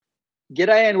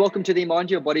G'day and welcome to the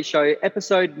Mind Your Body Show,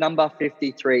 episode number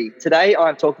 53. Today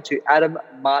I'm talking to Adam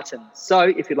Martin. So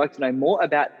if you'd like to know more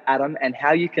about Adam and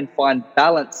how you can find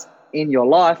balance in your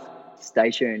life,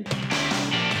 stay tuned.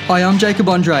 Hi, I'm Jacob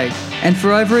Andre, and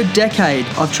for over a decade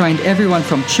I've trained everyone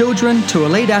from children to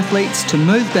elite athletes to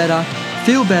move better,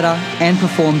 feel better and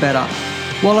perform better.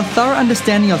 While a thorough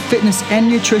understanding of fitness and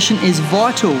nutrition is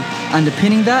vital,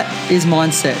 underpinning that is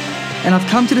mindset. And I've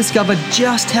come to discover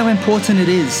just how important it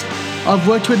is. I've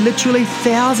worked with literally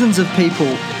thousands of people,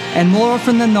 and more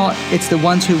often than not, it's the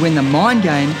ones who win the mind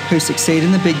game who succeed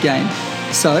in the big game.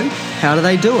 So, how do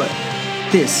they do it?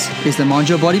 This is the Mind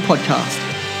Your Body podcast.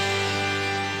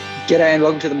 G'day and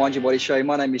welcome to the Mind Your Body Show.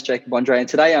 My name is Jacob Andre, and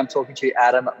today I'm talking to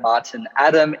Adam Martin.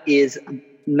 Adam is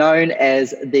known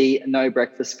as the No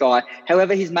Breakfast Guy.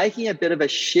 However, he's making a bit of a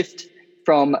shift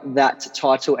from that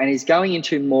title and he's going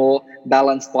into more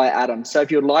Balance by Adam. So if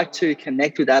you'd like to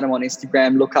connect with Adam on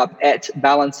Instagram, look up at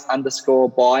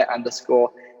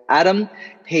balance_by_Adam.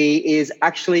 He is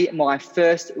actually my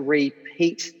first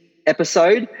repeat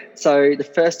episode. So the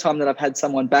first time that I've had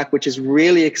someone back, which is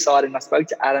really exciting. I spoke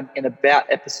to Adam in about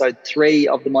episode 3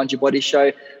 of the Mind Your Body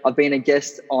Show. I've been a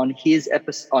guest on his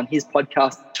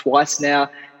podcast twice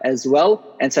now as well.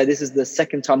 And so this is the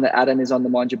second time that Adam is on the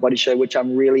Mind Your Body Show, which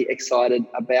I'm really excited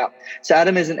about. So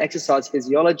Adam is an exercise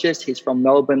physiologist. He's from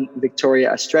Melbourne,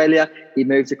 Victoria, Australia. He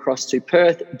moved across to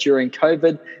Perth during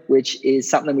COVID, which is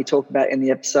something we talk about in the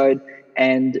episode.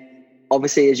 And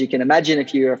obviously, as you can imagine,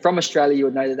 if you're from Australia, you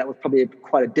would know that that was probably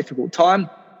quite a difficult time.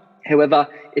 However,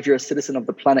 if you're a citizen of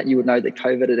the planet, you would know that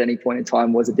COVID at any point in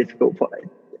time was a difficult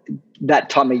that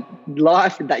time of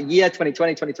life, that year,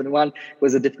 2020, 2021,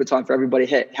 was a difficult time for everybody.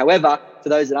 However, for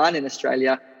those that aren't in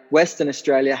Australia, Western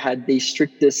Australia had the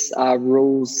strictest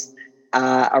rules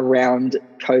around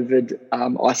COVID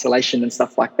isolation and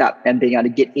stuff like that, and being able to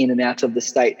get in and out of the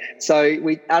state. So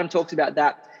Adam talks about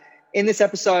that. In this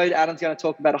episode, Adam's going to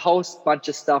talk about a whole bunch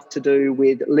of stuff to do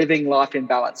with living life in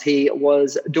balance. He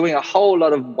was doing a whole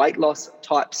lot of weight loss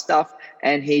type stuff,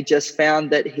 and he just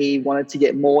found that he wanted to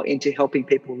get more into helping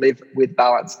people live with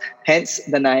balance, hence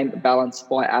the name Balance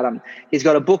by Adam. He's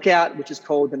got a book out which is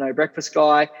called The No Breakfast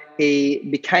Guy. He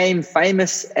became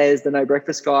famous as the No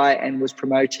Breakfast Guy and was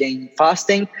promoting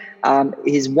fasting.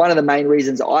 He's one of the main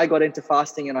reasons I got into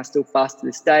fasting, and I still fast to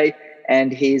this day.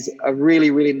 And he's a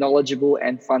really, really knowledgeable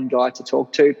and fun guy to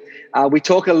talk to. We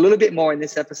talk a little bit more in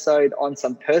this episode on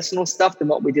some personal stuff than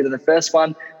what we did in the first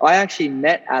one. I actually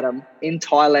met Adam in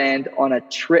Thailand on a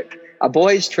trip, a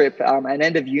boys' trip, an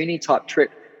end of uni type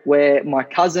trip, where my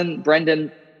cousin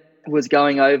Brendan was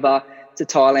going over to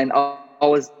Thailand. I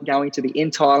was going to be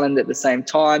in Thailand at the same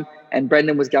time, and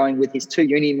Brendan was going with his 2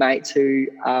 uni mates who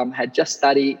had just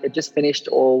finished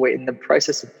or were in the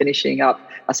process of finishing up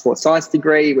a sports science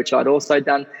degree, which I'd also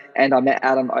done. And I met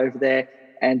Adam over there,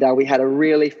 and we had a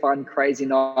really fun, crazy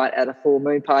night at a full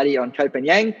moon party on Koh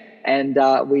Phangan, and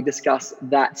we discussed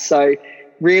that. So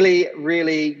really,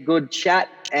 really good chat,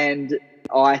 and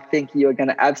I think you're going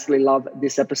to absolutely love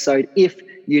this episode if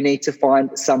you need to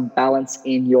find some balance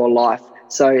in your life.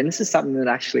 So, and this is something that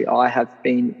actually I have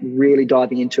been really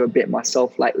diving into a bit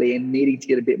myself lately, and needing to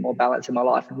get a bit more balance in my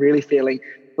life and really feeling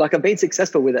like I've been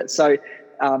successful with it. So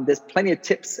there's plenty of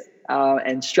tips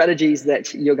and strategies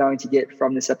that you're going to get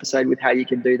from this episode with how you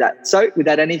can do that. So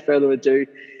without any further ado,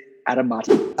 Adam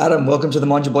Martin. Adam, welcome to the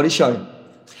Mind Your Body Show.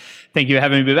 Thank you for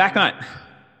having me back, mate.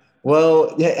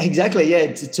 Well, yeah, exactly.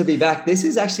 Yeah, to be back. This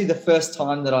is actually the first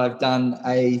time that I've done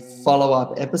a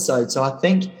follow-up episode. So I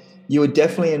think you were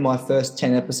definitely in my first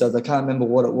 10 episodes. I can't remember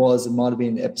what it was. It might have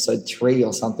been episode 3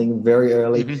 or something, very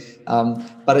early. Mm-hmm.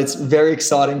 But it's very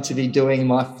exciting to be doing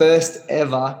my first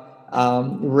ever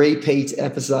repeat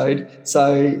episode.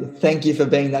 So thank you for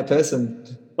being that person.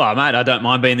 Well, mate, I don't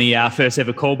mind being the first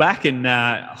ever callback, and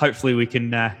hopefully we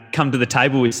can come to the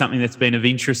table with something that's been of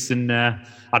interest and,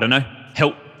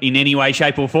 help in any way,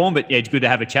 shape or form. But yeah, it's good to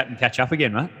have a chat and catch up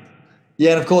again, mate.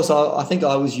 Yeah, and of course, I think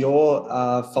I was your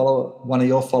one of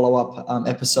your follow-up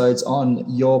episodes on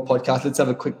your podcast. Let's have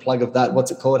a quick plug of that.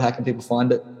 What's it called? How can people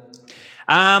find it?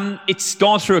 It's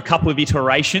gone through a couple of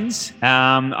iterations.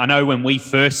 I know when we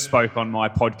first spoke on my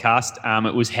podcast,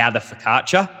 it was How the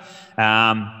Focaccia,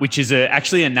 which is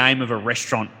actually a name of a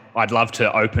restaurant I'd love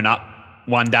to open up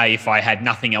one day if I had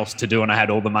nothing else to do and I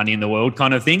had all the money in the world,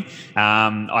 kind of thing.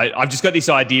 I've just got this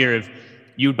idea of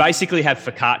you would basically have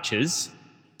focaccias,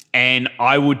 and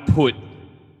I would put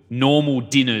normal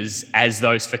dinners as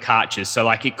those focaccias. So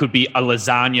like it could be a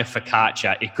lasagna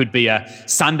focaccia. It could be a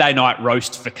Sunday night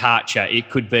roast focaccia. It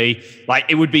could be like,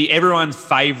 it would be everyone's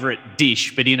favorite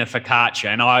dish, but in a focaccia.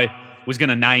 And I was going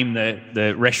to name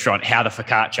the restaurant How the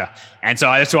Focaccia. And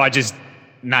so that's why I just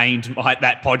named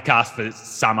that podcast for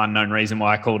some unknown reason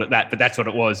why I called it that, but that's what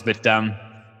it was. But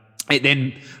it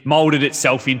then molded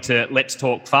itself into Let's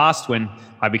Talk Fast when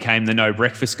I became the No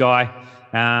Breakfast Guy,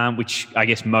 which I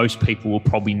guess most people will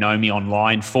probably know me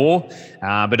online for.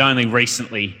 But only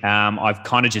recently I've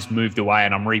kind of just moved away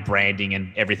and I'm rebranding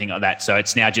and everything like that. So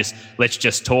it's now just Let's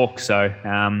Just Talk. So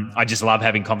I just love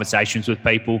having conversations with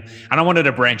people. And I wanted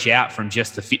to branch out from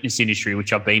just the fitness industry,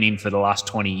 which I've been in for the last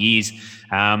 20 years.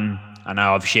 I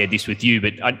know I've shared this with you,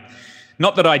 but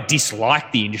not that I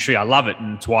dislike the industry. I love it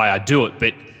and it's why I do it.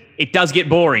 But it does get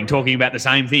boring talking about the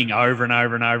same thing over and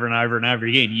over and over and over and over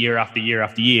again, year after year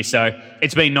after year. So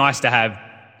it's been nice to have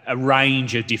a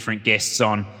range of different guests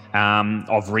on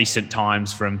of recent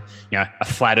times, from a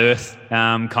flat Earth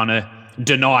kind of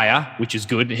denier, which is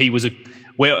good. He was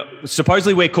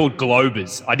supposedly we're called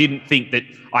Globers. I didn't think that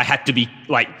I had to be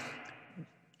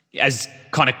as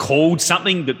kind of called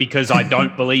something, but because I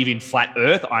don't believe in flat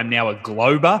Earth, I'm now a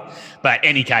Glober. But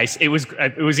any case, it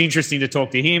was interesting to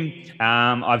talk to him.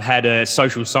 I've had a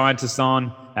social scientist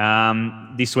on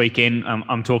this weekend.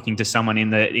 I'm talking to someone in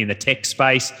the tech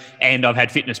space, and I've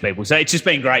had fitness people. So it's just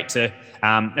been great to,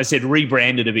 as I said,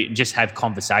 rebrand it a bit and just have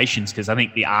conversations, because I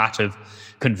think the art of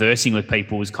conversing with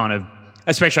people is kind of,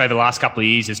 especially over the last couple of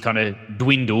years, has kind of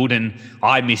dwindled, and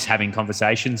I miss having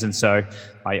conversations. And so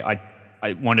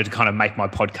I wanted to kind of make my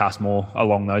podcast more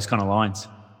along those kind of lines.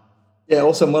 Yeah,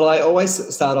 awesome. Well, I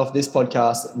always start off this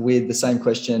podcast with the same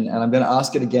question, and I'm going to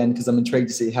ask it again because I'm intrigued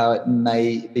to see how it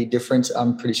may be different.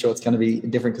 I'm pretty sure it's going to be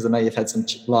different because I know you've had some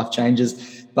life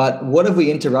changes. But what have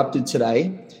we interrupted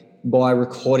today by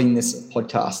recording this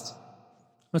podcast?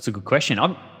 That's a good question.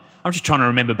 I'm just trying to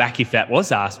remember back if that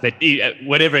was asked, but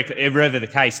whatever the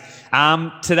case.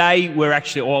 Today we're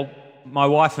actually my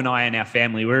wife and I and our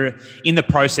family, we're in the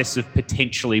process of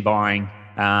potentially buying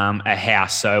a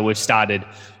house. So we've started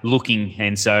looking.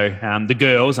 And so the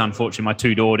girls, unfortunately, my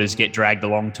two daughters, get dragged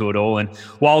along to it all. And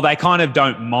while they kind of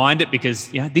don't mind it because,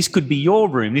 this could be your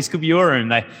room, this could be your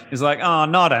room, it's like, oh,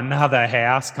 not another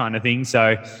house kind of thing.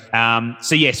 So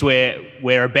yes,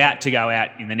 we're about to go out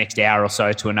in the next hour or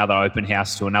so to another open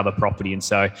house, to another property. And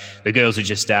so the girls are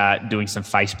just doing some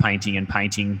face painting and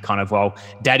painting kind of, well,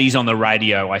 Daddy's on the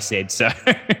radio, I said. So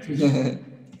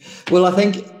Well, I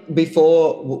think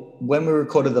when we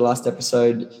recorded the last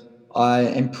episode, I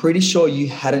am pretty sure you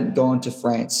hadn't gone to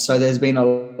France. So there's been a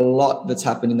lot that's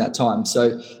happened in that time.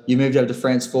 So you moved over to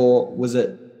France for, was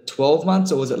it 12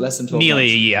 months or was it less than 12 months?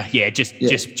 Nearly a year. Yeah,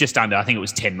 just under. I think it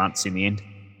was 10 months in the end.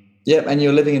 Yep. And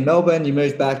you're living in Melbourne. You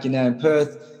moved back. You're now in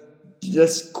Perth.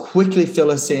 Just quickly fill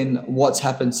us in what's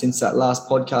happened since that last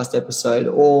podcast episode,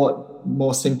 or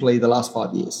more simply, the last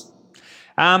 5 years.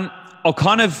 I'll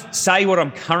kind of say what I'm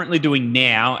currently doing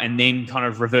now and then kind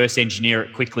of reverse engineer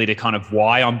it quickly to kind of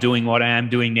why I'm doing what I am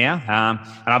doing now. And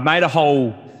I've made a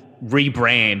whole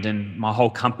rebrand, and my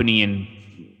whole company and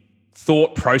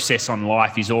thought process on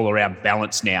life is all around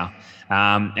balance now.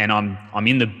 And I'm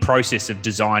in the process of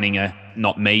designing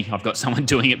not me, I've got someone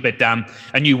doing it, but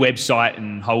a new website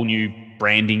and whole new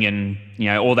branding and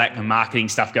all that marketing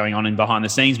stuff going on in behind the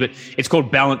scenes. But it's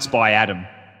called Balance by Adam.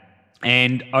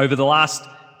 And over the last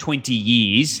 20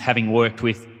 years, having worked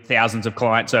with thousands of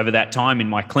clients over that time in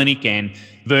my clinic and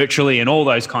virtually and all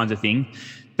those kinds of things,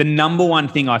 the number one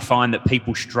thing I find that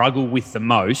people struggle with the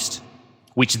most,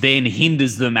 which then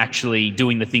hinders them actually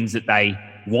doing the things that they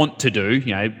want to do.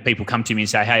 People come to me and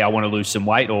say, hey, I want to lose some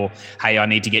weight, or hey, I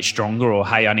need to get stronger, or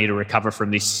hey, I need to recover from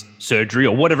this surgery,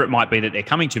 or whatever it might be that they're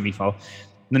coming to me for.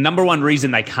 The number one reason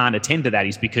they can't attend to that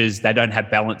is because they don't have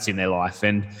balance in their life.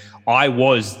 And I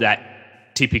was that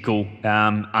typical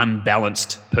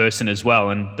unbalanced person as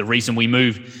well. And the reason we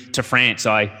moved to France,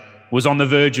 I was on the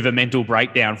verge of a mental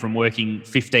breakdown from working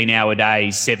 15-hour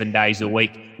days, 7 days a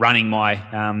week, running my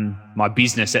my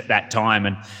business at that time.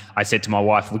 And I said to my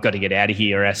wife, we've got to get out of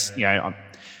here.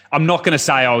 I'm not going to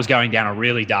say I was going down a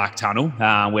really dark tunnel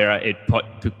where it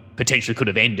potentially could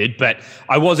have ended, but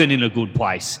I wasn't in a good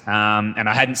place. And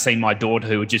I hadn't seen my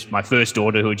daughter, my first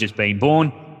daughter who had just been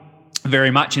born,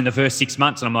 very much in the first 6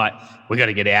 months. And I'm like, we got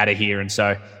to get out of here. And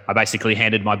so I basically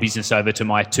handed my business over to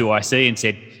my 2IC and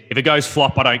said, if it goes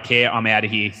flop, I don't care. I'm out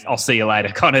of here. I'll see you later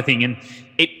kind of thing. And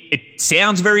it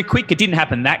sounds very quick. It didn't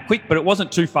happen that quick, but it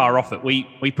wasn't too far off it. We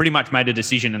pretty much made a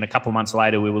decision, and a couple of months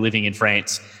later we were living in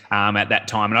France at that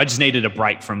time. And I just needed a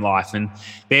break from life. And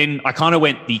then I kind of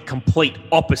went the complete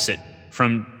opposite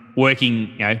from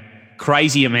working,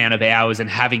 crazy amount of hours and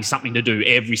having something to do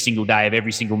every single day of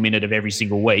every single minute of every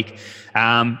single week,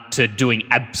 to doing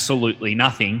absolutely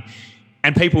nothing.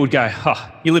 And people would go,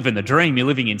 oh, you're living the dream. You're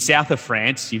living in south of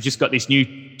France. You've just got this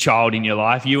new child in your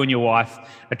life. You and your wife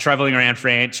are traveling around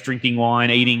France, drinking wine,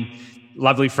 eating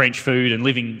lovely French food and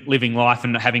living life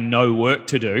and having no work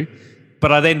to do.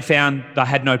 But I then found I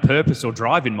had no purpose or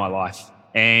drive in my life,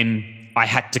 and I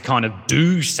had to kind of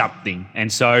do something.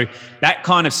 And so that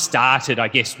kind of started, I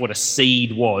guess, what a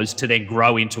seed was to then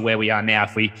grow into where we are now.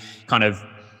 If we kind of,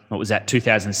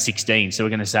 2016. So we're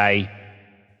going to say,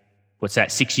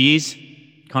 6 years?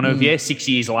 6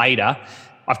 years later,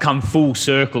 I've come full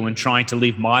circle in trying to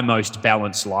live my most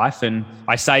balanced life. And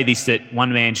I say this, that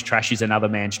one man's trash is another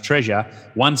man's treasure.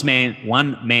 One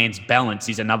man's balance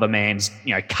is another man's,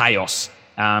 chaos.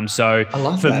 So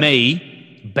for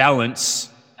me, balance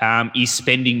is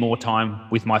spending more time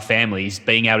with my family, is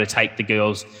being able to take the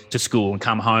girls to school and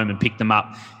come home and pick them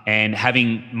up, and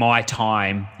having my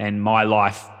time and my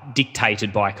life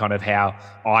dictated by kind of how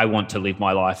I want to live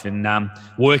my life. And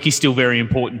work is still very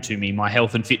important to me. My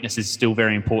health and fitness is still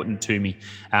very important to me.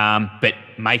 But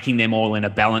making them all in a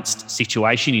balanced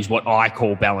situation is what I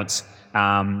call balance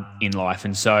in life.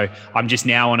 And so I'm just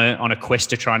now on a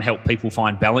quest to try and help people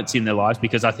find balance in their lives,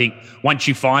 because I think once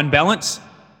you find balance,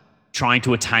 trying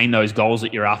to attain those goals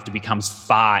that you're after becomes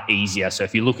far easier. So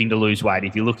if you're looking to lose weight,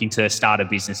 if you're looking to start a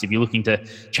business, if you're looking to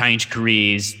change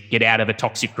careers, get out of a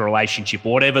toxic relationship,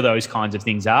 whatever those kinds of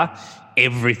things are,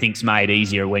 everything's made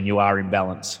easier when you are in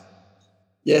balance.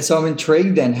 Yeah, so I'm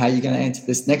intrigued then how you're going to answer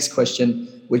this next question,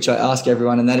 which I ask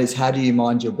everyone, and that is, how do you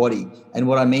mind your body? And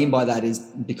what I mean by that is,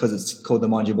 because it's called the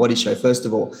Mind Your Body Show, first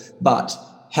of all, but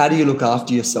how do you look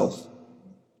after yourself?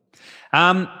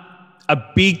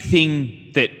 A big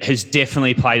thing that has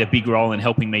definitely played a big role in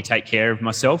helping me take care of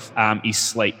myself is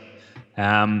sleep.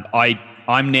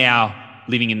 I'm now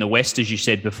living in the West, as you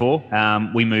said before.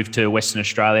 We moved to Western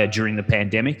Australia during the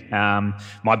pandemic.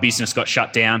 My business got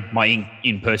shut down, my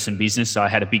in-person business. So I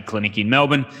had a big clinic in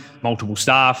Melbourne, multiple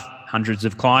staff, hundreds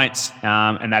of clients,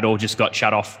 and that all just got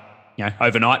shut off,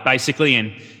 overnight basically.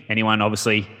 And anyone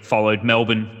obviously followed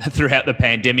Melbourne throughout the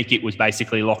pandemic, it was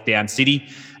basically lockdown city.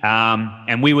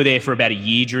 And we were there for about a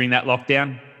year during that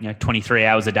lockdown, 23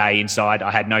 hours a day inside.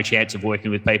 I had no chance of working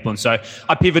with people. And so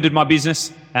I pivoted my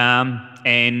business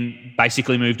and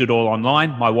basically moved it all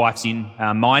online. My wife's in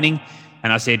mining.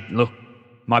 And I said, look,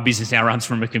 my business now runs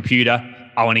from a computer.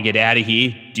 I want to get out of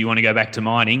here. Do you want to go back to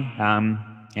mining?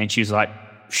 And she was like,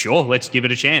 sure, let's give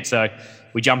it a chance. So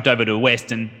we jumped over to the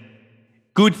West, and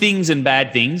good things and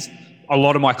bad things. A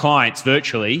lot of my clients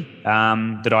virtually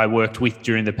that I worked with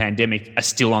during the pandemic are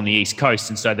still on the East Coast.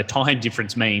 And so the time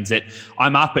difference means that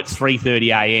I'm up at 3:30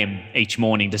 a.m. each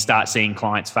morning to start seeing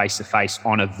clients face-to-face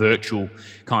on a virtual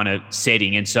kind of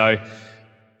setting. And so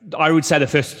I would say the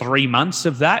first 3 months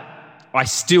of that, I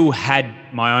still had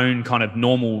my own kind of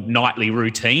normal nightly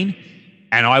routine.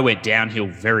 And I went downhill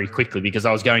very quickly because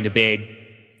I was going to bed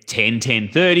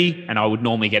 10:30, and I would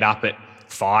normally get up at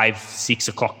 5, 6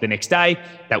 o'clock the next day.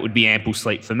 That would be ample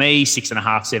sleep for me,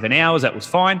 6.5, 7 hours. That was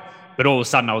fine. But all of a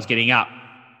sudden I was getting up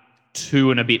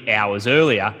 2 and a bit hours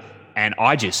earlier, and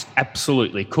I just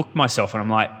absolutely cooked myself. And I'm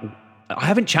like, I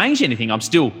haven't changed anything. I'm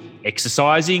still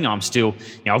exercising. I'm still,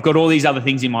 I've got all these other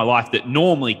things in my life that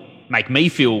normally make me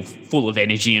feel full of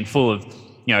energy and full of,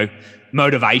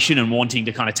 motivation and wanting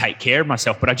to kind of take care of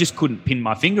myself. But I just couldn't pin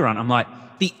my finger on it. I'm like,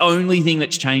 the only thing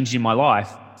that's changed in my life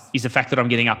is the fact that I'm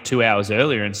getting up 2 hours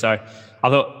earlier. And so I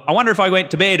thought, I wonder if I went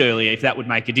to bed earlier, if that would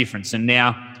make a difference. And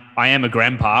now I am a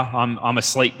grandpa. I'm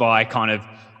asleep by kind of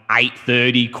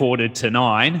 8:30,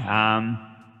 8:45.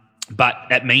 But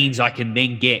that means I can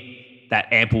then get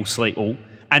that ample sleep, or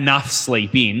enough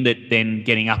sleep in, that then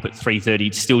getting up at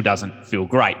 3:30 still doesn't feel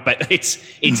great. But it's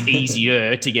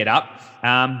easier to get up.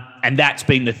 And that's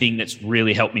been the thing that's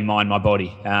really helped me mind my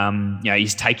body.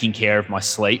 Is taking care of my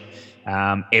sleep.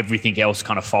 Everything else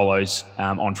kind of follows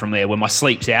on from there. When my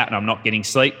sleep's out and I'm not getting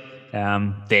sleep,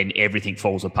 then everything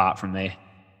falls apart from there.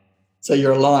 So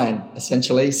you're a lion,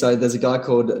 essentially. So there's a guy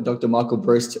called Dr. Michael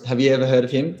Breus. Have you ever heard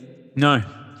of him? No.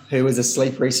 Who is a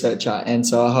sleep researcher. And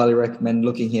so I highly recommend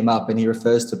looking him up. And he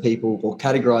refers to people, or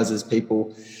categorizes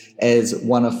people, as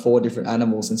one of 4 different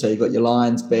animals. And so you've got your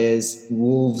lions, bears,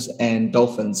 wolves, and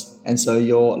dolphins. And so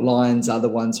your lions are the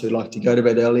ones who like to go to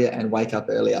bed earlier and wake up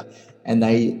earlier. And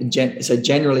so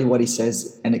generally what he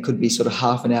says, and it could be sort of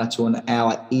half an hour to an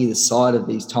hour either side of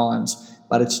these times,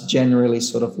 but it's generally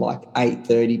sort of like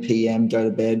 8:30 p.m., go to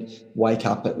bed, wake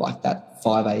up at like that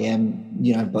 5 a.m.,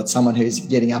 but someone who's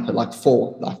getting up at like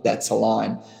 4, like that's a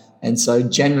lion. And so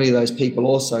generally those people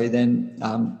also then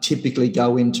typically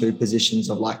go into positions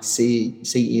of like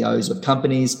CEOs of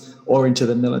companies or into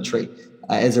the military.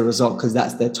 as a result, because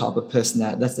that's their type of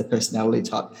personality, that's their personality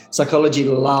type. Psychology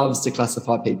loves to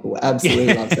classify people,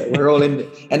 absolutely loves it. We're all in,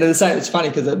 and at the same, it's funny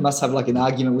because it must have like an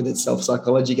argument with itself.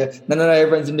 Psychology go, no,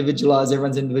 everyone's individualized,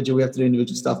 everyone's individual, we have to do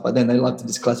individual stuff, but then they like to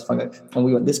just classify, go, oh,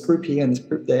 we want this group here and this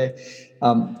group there.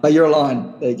 But you're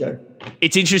aligned, there you go.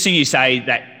 It's interesting you say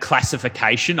that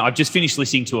classification. I've just finished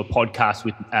listening to a podcast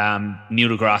with Neil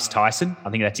deGrasse Tyson.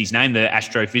 I think that's his name, the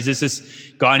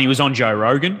astrophysicist guy. And he was on Joe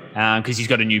Rogan because he's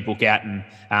got a new book out, and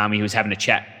he was having a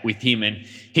chat with him. And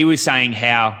he was saying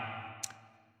how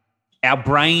our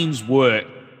brains work.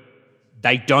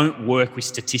 They don't work with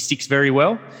statistics very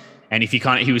well. And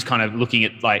he was kind of looking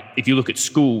at, like, if you look at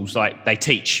schools, like they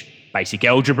teach basic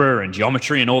algebra and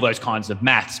geometry and all those kinds of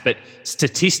maths, but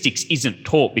statistics isn't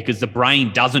taught because the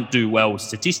brain doesn't do well with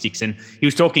statistics. And he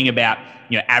was talking about,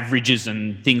 averages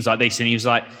and things like this. And he was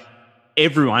like,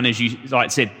 everyone, as you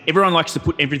said, everyone likes to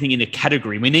put everything in a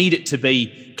category. We need it to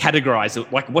be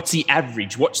categorized. Like, what's the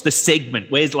average? What's the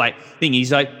segment? Where's thing?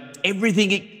 He's like,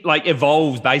 everything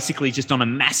evolves basically just on a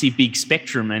massive big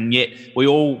spectrum. And yet we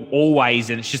all always,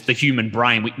 and it's just the human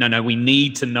brain. We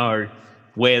need to know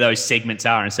where those segments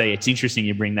are. And so it's interesting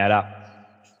you bring that up.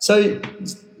 So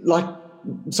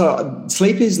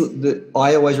sleep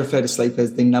I always refer to sleep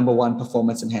as the number one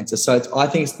performance enhancer. So I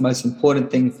think it's the most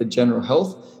important thing for general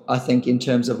health. I think in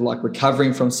terms of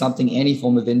recovering from something, any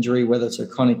form of injury, whether it's a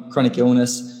chronic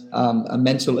illness, a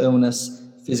mental illness,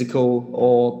 physical,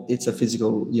 or it's a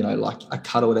physical, like a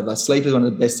cut or whatever. Sleep is one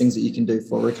of the best things that you can do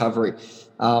for recovery.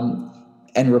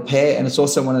 And repair, and it's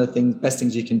also one of the best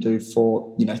things you can do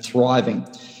for thriving.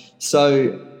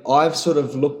 So I've sort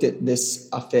of looked at this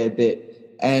a fair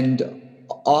bit, and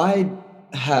I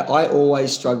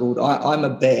always struggled. I'm a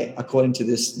bear, according to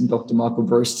this Dr. Michael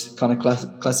Breus kind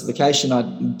of classification. I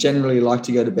generally like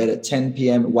to go to bed at 10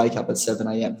 p.m. wake up at 7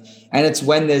 a.m. And it's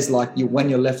when there's when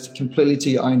you're left completely to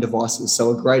your own devices.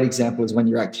 So a great example is when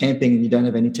you're out camping and you don't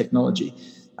have any technology.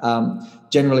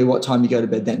 Generally what time you go to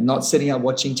bed then, not sitting up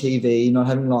watching TV, not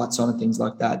having lights on and things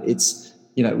like that. It's,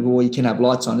 well, you can have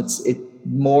lights on. It's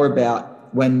more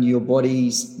about when your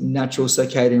body's natural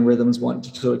circadian rhythms want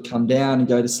to sort of come down and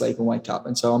go to sleep and wake up.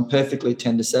 And so I'm perfectly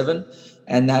 10 to 7,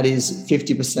 and that is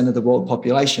 50% of the world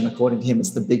population. According to him,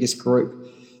 it's the biggest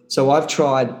group. So I've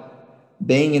tried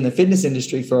being in the fitness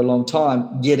industry for a long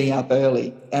time, getting up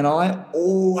early. And I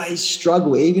always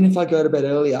struggle, even if I go to bed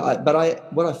earlier.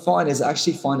 What I find is I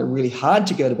actually find it really hard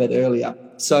to go to bed earlier.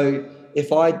 So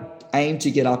if I aim to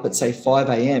get up at, say, 5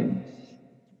 a.m.,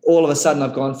 all of a sudden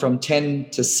I've gone from 10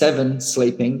 to 7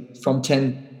 sleeping, from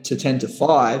 10 to 10 to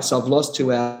 5. So I've lost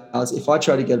 2 hours. If I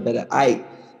try to go to bed at 8,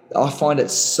 I find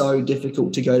it so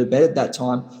difficult to go to bed at that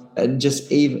time. And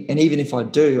even if I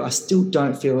do, I still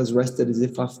don't feel as rested as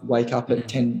if I wake up at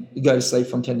 10, go to sleep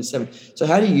from 10 to 7. So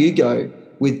how do you go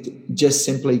with just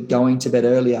simply going to bed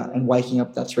earlier and waking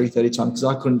up that 3:30 time?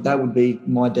 Because that would be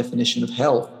my definition of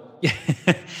hell.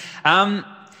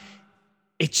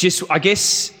 It's just, I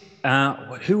guess,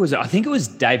 who was it? I think it was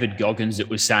David Goggins that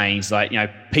was saying, he's like,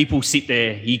 people sit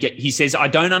there. He says, I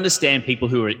don't understand people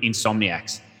who are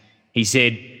insomniacs. He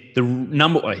said,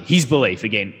 his belief,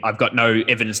 again, I've got no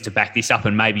evidence to back this up,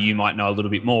 and maybe you might know a little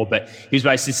bit more, but he was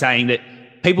basically saying that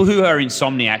people who are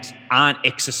insomniacs aren't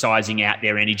exercising out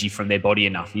their energy from their body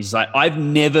enough. He's like, I've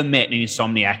never met an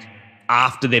insomniac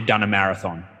after they've done a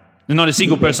marathon. There's not a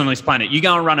single person on this planet. You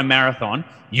go and run a marathon,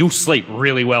 you'll sleep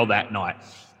really well that night.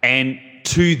 And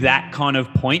to that kind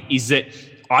of point is that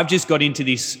I've just got into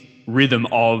this rhythm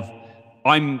of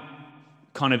I'm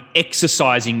kind of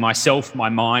exercising myself, my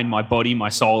mind, my body, my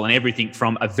soul, and everything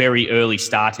from a very early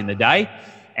start in the day.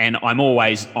 And I'm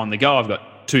always on the go. I've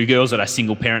got 2 girls that I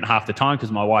single parent half the time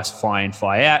because my wife's fly in,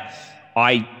 fly out.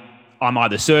 I'm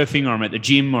either surfing, or I'm at the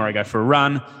gym, or I go for a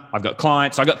run. I've got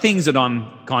clients. I've got things that I'm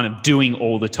kind of doing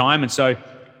all the time. And so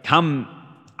come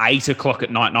 8 o'clock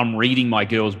at night and I'm reading my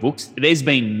girls' books, there's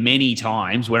been many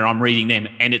times where I'm reading them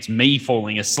and it's me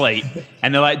falling asleep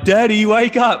and they're like, Daddy,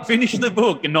 wake up, finish the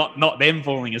book, and not them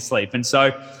falling asleep. And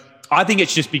so I think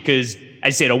it's just because, as I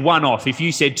said, a one-off. If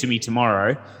you said to me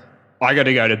tomorrow, I got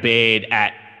to go to bed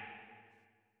at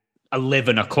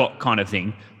 11 o'clock kind of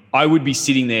thing, I would be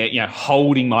sitting there,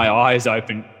 holding my eyes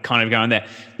open, kind of going there.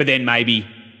 But then maybe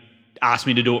asked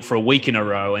me to do it for a week in a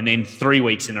row and then 3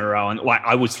 weeks in a row. And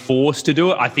I was forced to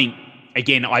do it. I think,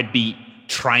 again, I'd be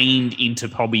trained into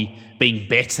probably being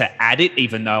better at it,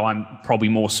 even though I'm probably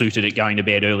more suited at going to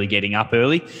bed early, getting up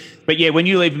early. But yeah, when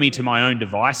you leave me to my own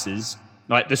devices,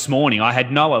 like this morning, I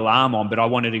had no alarm on, but I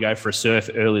wanted to go for a surf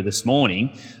early this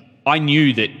morning. I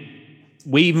knew that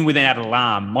even without an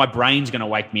alarm, my brain's going to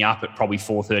wake me up at probably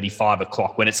 4:30, 5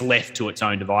 o'clock when it's left to its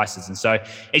own devices. And so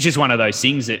it's just one of those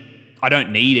things that I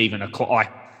don't need even a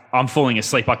clock. I'm falling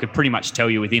asleep. I could pretty much tell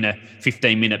you within a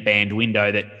 15-minute band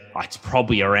window that it's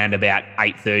probably around about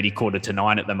 8:30,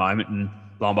 8:45 at the moment. And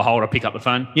lo and behold, I pick up the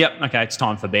phone. Yep, okay, it's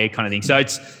time for bed kind of thing. So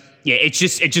it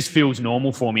just feels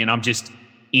normal for me, and I'm just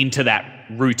into that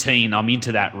routine. I'm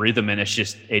into that rhythm, and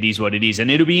it is what it is.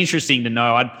 And it'll be interesting to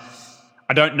know.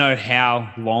 I don't know how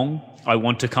long I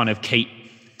want to kind of keep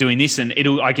doing this, and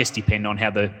it'll, I guess, depend on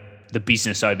how the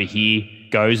business over here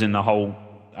goes and the whole,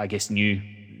 I guess, new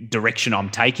direction I'm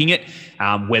taking it,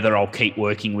 whether I'll keep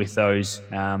working with those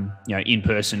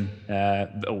in-person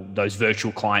or those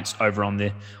virtual clients over on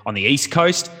the East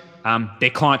Coast. They're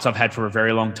clients I've had for a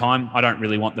very long time. I don't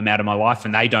really want them out of my life,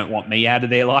 and they don't want me out of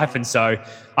their life, and so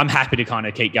I'm happy to kind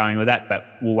of keep going with that, but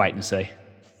we'll wait and see.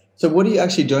 So what are you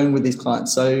actually doing with these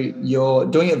clients? So you're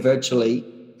doing it virtually,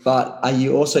 but are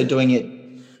you also doing it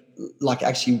like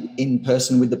actually in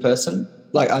person with the person,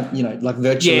 like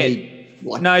virtually?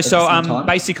 Yeah. No, so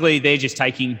basically they're just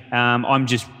taking, I'm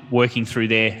just working through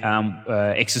their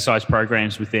exercise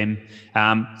programs with them.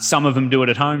 Some of them do it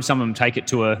at home, some of them take it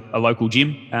to a local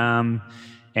gym.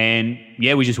 And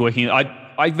yeah, we're just working.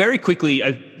 I very quickly,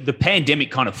 the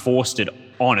pandemic kind of forced it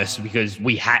on us because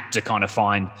we had to kind of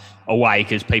find a way,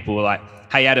 because people were like,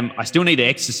 hey, Adam, I still need to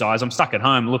exercise. I'm stuck at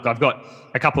home. Look, I've got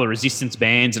a couple of resistance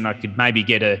bands and I could maybe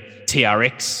get a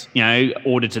TRX,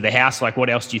 ordered to the house. Like, what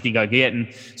else do you think I get?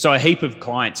 And so a heap of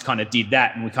clients kind of did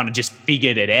that, and we kind of just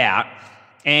figured it out.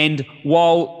 And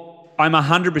while I'm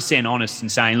 100% honest in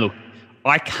saying, look,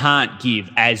 I can't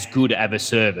give as good of a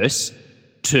service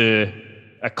to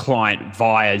a client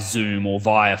via Zoom or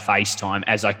via FaceTime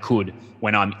as I could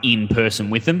when I'm in person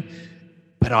with them,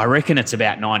 but I reckon it's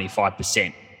about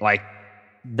 95%. Like,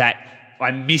 that I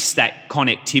miss that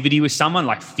connectivity with someone,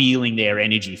 like feeling their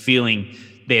energy, feeling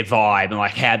their vibe and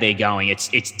like how they're going.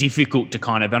 It's difficult to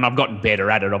kind of, and I've gotten better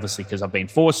at it obviously because I've been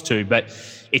forced to, but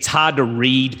it's hard to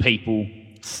read people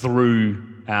through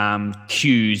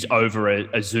cues over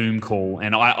a Zoom call.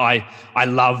 And I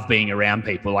love being around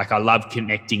people. Like, I love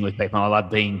connecting with people. I love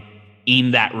being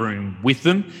in that room with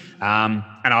them.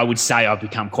 And I would say I've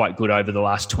become quite good over the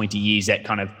last 20 years at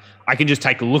kind of, I can just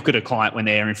take a look at a client when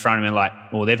they're in front of me, like,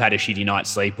 well, they've had a shitty night's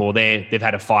sleep, or they've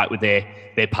had a fight with their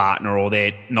partner, or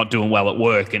they're not doing well at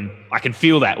work. And I can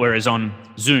feel that. Whereas on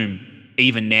Zoom,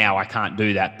 even now, I can't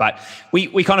do that. But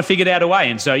we kind of figured out a way.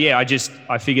 And so, yeah,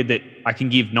 I figured that I can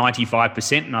give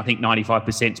 95%, and I think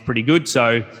 95% is pretty good.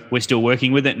 So we're still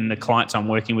working with it, and the clients I'm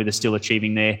working with are still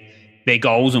achieving their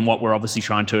goals and what we're obviously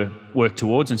trying to work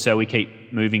towards. And so we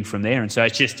keep moving from there. And so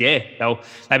it's just, yeah,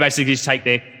 they basically just take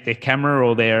their camera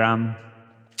or their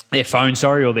phone,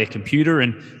 or their computer,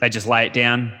 and they just lay it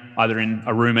down either in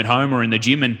a room at home or in the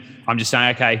gym. And I'm just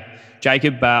saying, okay,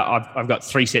 Jacob, I've got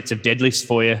 3 sets of deadlifts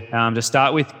for you to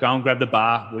start with. Go and grab the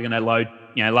bar. We're going to load,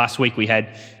 last week we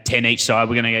had 10 each side.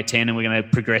 We're going to go 10, and we're going to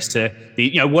progress to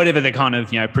the, whatever the kind of,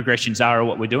 progressions are or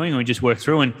what we're doing. And we just work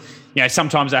through. And,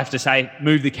 sometimes I have to say,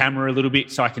 move the camera a little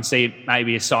bit so I can see it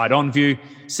maybe a side on view,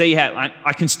 see how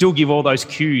I can still give all those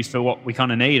cues for what we kind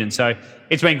of need. And so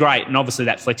it's been great. And obviously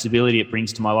that flexibility it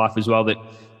brings to my life as well,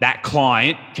 that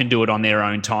client can do it on their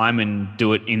own time and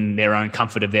do it in their own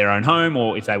comfort of their own home,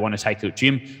 or if they want to take it to a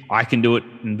gym, I can do it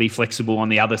and be flexible on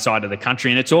the other side of the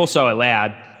country. And it's also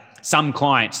allowed some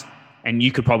clients, and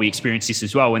you could probably experience this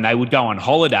as well, when they would go on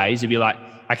holidays, it'd be like,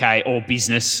 okay, or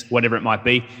business, whatever it might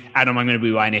be, Adam, I'm going to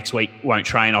be away next week, won't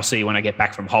train, I'll see you when I get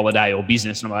back from holiday or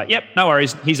business. And I'm like, yep, no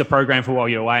worries, here's a program for while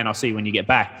you're away and I'll see you when you get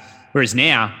back. Whereas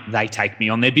now they take me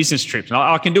on their business trips. And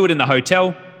I can do it in the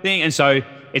hotel thing. And so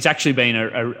it's actually been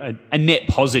a net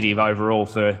positive overall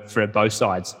for both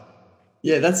sides.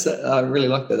 Yeah, I really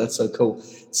like that. That's so cool.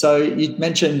 So you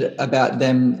mentioned about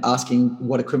them asking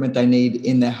what equipment they need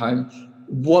in their home.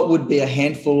 What would be a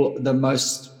handful, the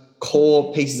most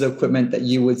core pieces of equipment that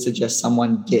you would suggest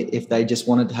someone get if they just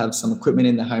wanted to have some equipment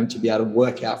in the home to be able to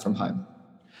work out from home?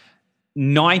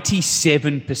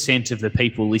 97% of the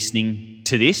people listening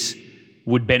to this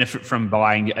would benefit from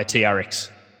buying a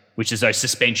TRX, which is those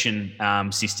suspension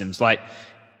systems. Like,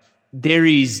 there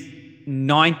is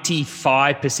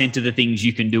 95% of the things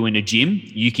you can do in a gym,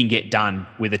 you can get done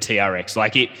with a TRX.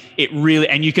 Like, it really,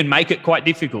 and you can make it quite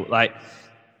difficult. Like,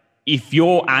 if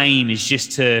your aim is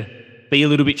just to be a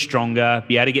little bit stronger,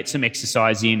 be able to get some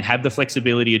exercise in, have the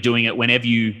flexibility of doing it whenever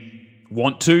you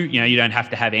want to, you don't have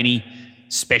to have any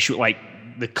special, like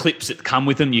the clips that come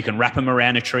with them, you can wrap them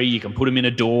around a tree, you can put them in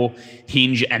a door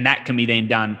hinge, and that can be then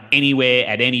done anywhere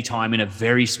at any time in a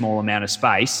very small amount of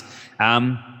space.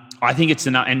 I think it's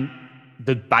enough. And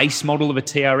the base model of a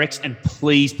TRX, and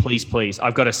please, please, please,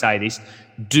 I've got to say this,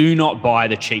 do not buy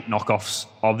the cheap knockoffs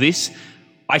of this.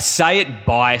 I say it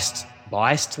biased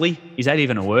biasedly. Is that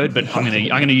even a word? But I'm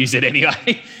gonna use it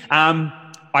anyway.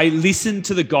 I listened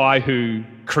to the guy who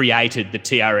created the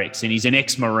TRX, and he's an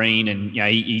ex-Marine, and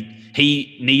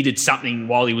he needed something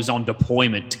while he was on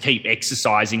deployment to keep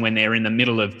exercising when they're in the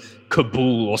middle of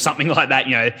Kabul or something like that.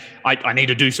 I need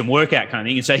to do some workout kind of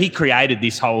thing, and so he created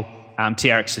this whole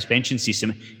TRX suspension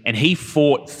system, and he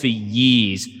fought for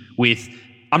years with.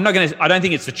 I don't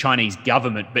think it's the Chinese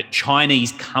government, but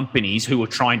Chinese companies who were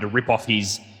trying to rip off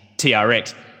his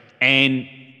TRX. And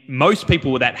most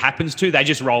people that happens to, they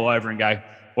just roll over and go,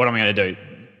 what am I going to do?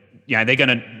 They're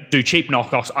going to do cheap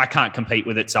knockoffs. I can't compete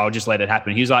with it, so I'll just let it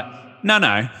happen. He was like,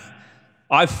 no,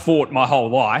 I've fought my whole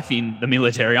life in the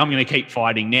military. I'm going to keep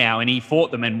fighting now. And he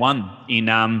fought them and won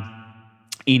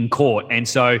in court. And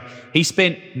so he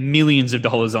spent millions of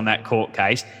dollars on that court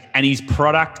case, and his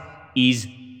product is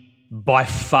by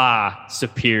far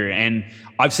superior. And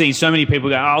I've seen so many people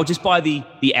go, I'll just buy the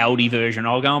Aldi version.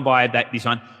 I'll go and buy this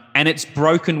one. And it's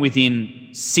broken within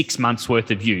 6 months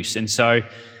worth of use. And so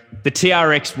the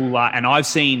TRX will last, and I've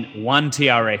seen one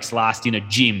TRX last in a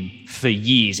gym for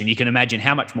years. And you can imagine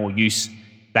how much more use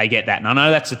they get that. And I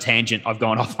know that's a tangent I've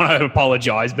gone off on. I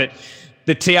apologize, but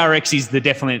the TRX is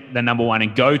definitely the number one.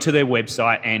 And go to their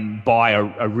website and buy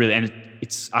a really, and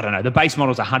it's, I don't know, the base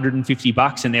model is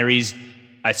 $150, and there is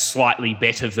a slightly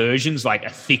better versions, like a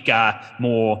thicker,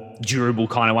 more durable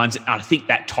kind of ones. I think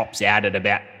that tops out at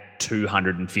about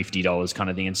 $250 kind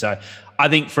of thing. And so I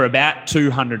think for about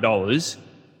 $200,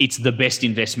 it's the best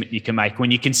investment you can make. When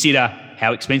you consider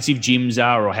how expensive gyms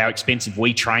are or how expensive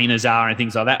we trainers are and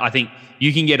things like that, I think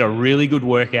you can get a really good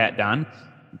workout done,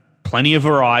 plenty of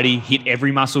variety, hit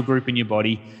every muscle group in your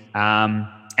body,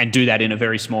 and do that in a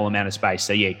very small amount of space.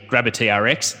 So yeah, grab a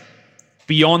TRX.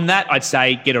 Beyond that, I'd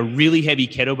say get a really heavy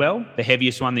kettlebell, the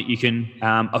heaviest one that you can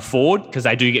afford, because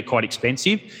they do get quite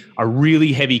expensive, a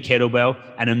really heavy kettlebell,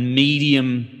 and a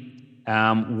medium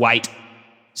weight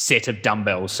set of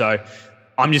dumbbells. So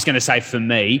I'm just going to say for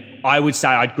me, I would say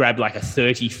I'd grab like a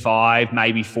 35,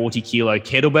 maybe 40 kilo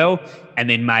kettlebell, and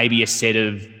then maybe a set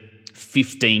of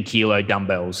 15 kilo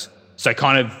dumbbells. So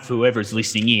kind of whoever's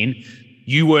listening in,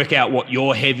 you work out what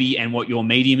your heavy and what your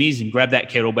medium is, and grab that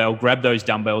kettlebell, grab those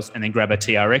dumbbells, and then grab a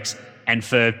TRX. And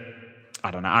for,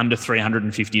 I don't know, under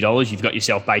 $350, you've got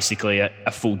yourself basically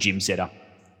a full gym setup.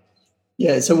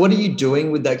 Yeah. So what are you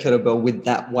doing with that kettlebell with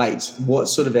that weight? What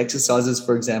sort of exercises,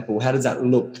 for example? How does that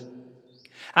look?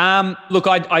 Look,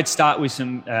 I'd start with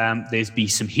some, there'd be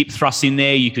some hip thrusts in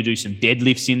there. You could do some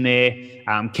deadlifts in there,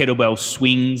 kettlebell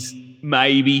swings,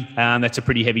 maybe. That's a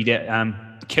pretty heavy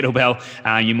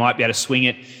kettlebell. You might be able to swing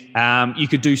it. You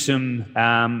could do some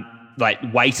like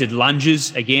weighted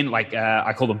lunges again, like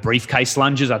I call them briefcase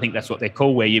lunges. I think that's what they're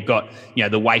called, where you've got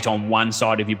the weight on one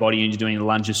side of your body and you're doing the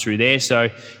lunges through there. So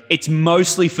it's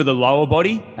mostly for the lower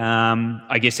body.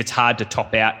 I guess it's hard to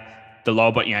top out the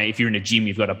lower body. If you're in a gym,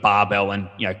 you've got a barbell and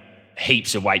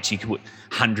heaps of weights. You can put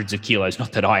hundreds of kilos.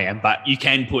 Not that I am, but you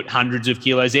can put hundreds of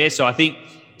kilos there. So I think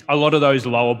a lot of those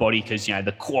lower body, because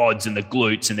the quads and the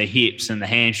glutes and the hips and the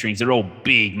hamstrings, they're all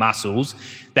big muscles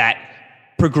that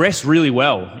progress really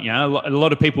well. A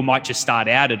lot of people might just start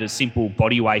out at a simple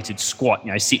body weighted squat.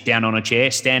 Sit down on a chair,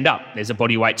 stand up. There's a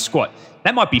body weight squat.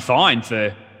 That might be fine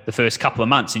for the first couple of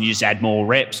months, and you just add more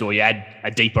reps, or you add a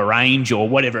deeper range, or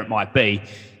whatever it might be.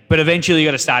 But eventually you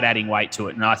got to start adding weight to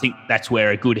it, and I think that's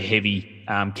where a good heavy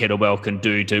kettlebell can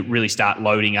do to really start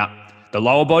loading up the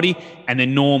lower body. And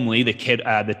then normally the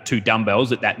two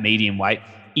dumbbells at that medium weight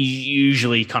is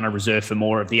usually kind of reserved for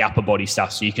more of the upper body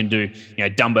stuff. So you can do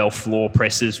dumbbell floor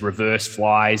presses, reverse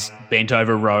flies, bent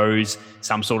over rows,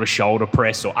 some sort of shoulder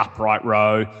press or upright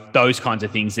row. Those kinds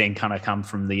of things then kind of come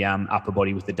from the upper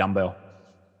body with the dumbbell.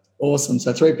 Awesome.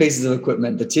 So 3 pieces of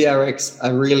equipment: the TRX,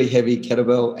 a really heavy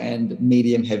kettlebell, and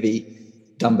medium heavy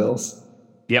dumbbells.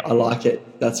 Yep. I like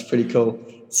it. That's pretty cool.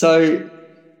 So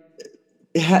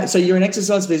you're an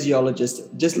exercise physiologist.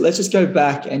 Let's just go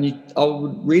back, and I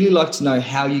would really like to know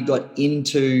how you got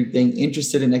into being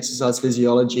interested in exercise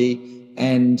physiology,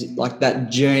 and like that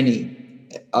journey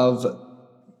of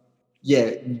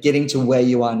getting to where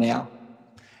you are now.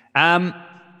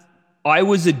 I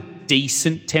was a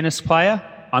decent tennis player.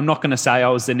 I'm not going to say I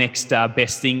was the next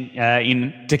best thing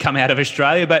to come out of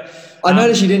Australia, but I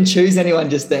noticed you didn't choose anyone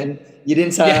just then. You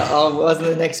didn't say I wasn't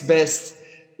the next best.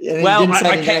 And well, you didn't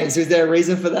say any names. Was there a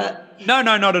reason for that? No,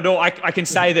 not at all. I can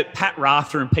say that Pat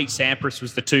Rafter and Pete Sampras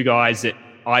was the two guys that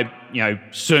I,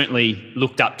 certainly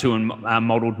looked up to and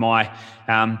modelled my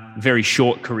very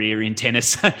short career in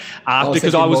tennis after,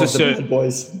 because I was a serve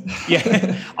boys.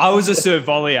 Yeah, I was a serve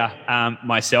volleyer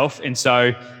myself, and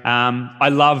so I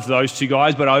loved those two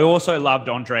guys. But I also loved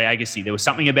Andre Agassi. There was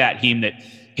something about him that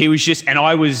he was just, and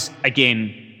I was,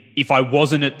 again, if I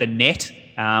wasn't at the net,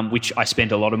 which I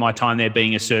spent a lot of my time there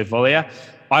being a serve volleyer,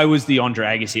 I was the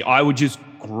Andre Agassi. I would just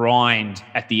grind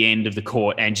at the end of the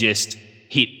court and just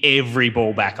hit every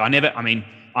ball back.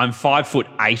 I'm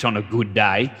 5'8" on a good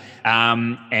day,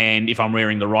 and if I'm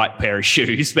wearing the right pair of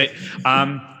shoes. But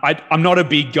I'm not a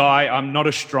big guy. I'm not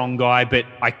a strong guy, but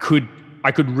I could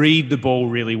read the ball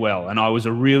really well, and I was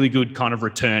a really good kind of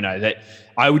returner that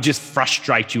I would just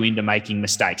frustrate you into making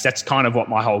mistakes. That's kind of what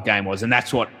my whole game was, and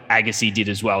that's what Agassi did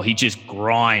as well. He just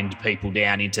grind people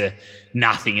down into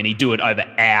nothing, and he'd do it over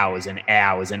hours and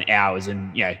hours and hours,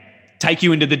 and take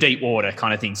you into the deep water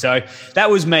kind of thing. So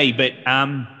that was me, but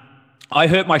I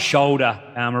hurt my shoulder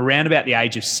around about the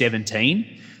age of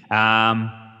 17,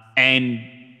 and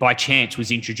by chance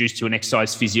was introduced to an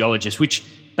exercise physiologist, which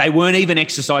they weren't even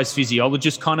exercise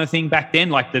physiologists kind of thing back then.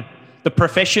 Like the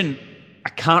profession, I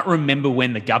can't remember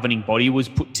when the governing body was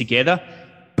put together,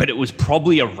 but it was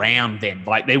probably around then.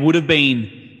 Like there would have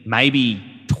been maybe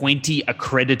 20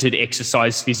 accredited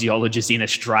exercise physiologists in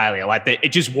Australia. Like it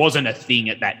just wasn't a thing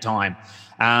at that time.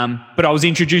 But I was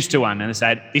introduced to one, and they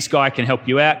said, this guy can help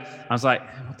you out. I was like,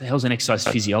 what the hell's an exercise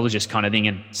physiologist kind of thing?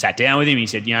 And sat down with him. He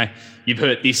said, you've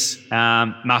hurt this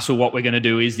muscle. What we're going to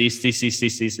do is this,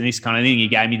 and this kind of thing. He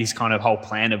gave me this kind of whole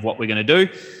plan of what we're going to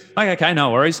do. Like, okay,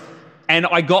 no worries. And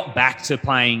I got back to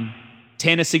playing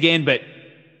tennis again, but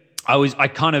I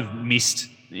kind of missed,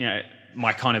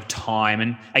 my kind of time.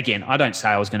 And again, I don't say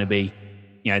I was going to be,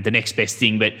 the next best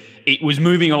thing, but it was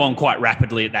moving along quite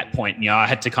rapidly at that point. I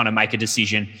had to kind of make a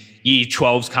decision. Year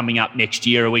 12's coming up next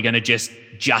year. Are we going to just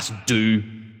do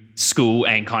school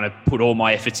and kind of put all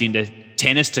my efforts into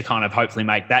tennis to kind of hopefully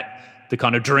make that the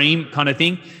kind of dream kind of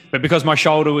thing? But because my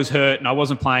shoulder was hurt and I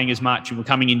wasn't playing as much, and we're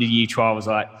coming into year 12, I was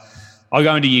like, I'll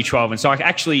go into year 12. And so I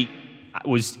actually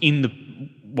was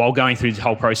while going through the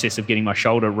whole process of getting my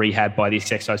shoulder rehabbed by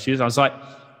this exercise physio, I was like,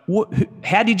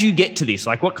 how did you get to this?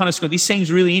 Like, what kind of school? This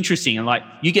seems really interesting. And like,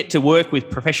 you get to work with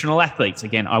professional athletes.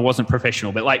 Again, I wasn't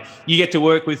professional, but like, you get to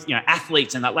work with,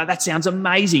 athletes, and that sounds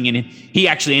amazing. And he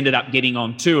actually ended up getting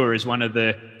on tour as one of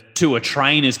the tour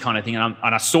trainers kind of thing. And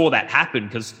I saw that happen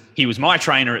because he was my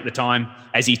trainer at the time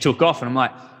as he took off. And I'm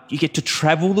like, you get to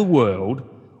travel the world,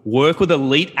 work with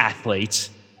elite athletes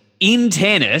in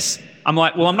tennis. I'm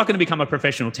like, well, I'm not going to become a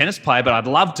professional tennis player, but I'd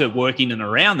love to work in and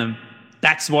around them.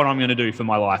 That's what I'm going to do for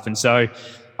my life. And so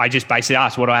I just basically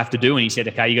asked, what do I have to do? And he said,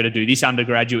 okay, you got to do this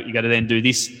undergraduate, you got to then do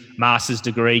this master's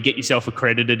degree, get yourself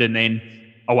accredited, and then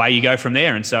away you go from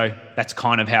there. And so that's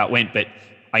kind of how it went. But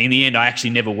in the end, I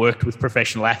actually never worked with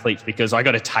professional athletes because I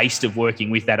got a taste of working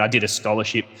with that. I did a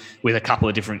scholarship with a couple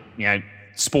of different,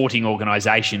 sporting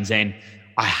organisations, and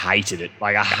I hated it.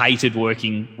 Like, I hated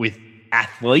working with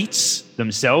athletes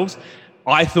themselves.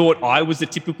 I thought I was the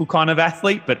typical kind of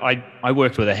athlete, but I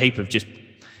worked with a heap of just,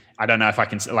 I don't know if I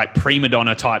can say, like prima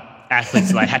donna type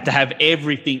athletes. They had to have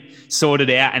everything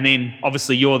sorted out. And then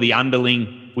obviously you're the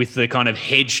underling with the kind of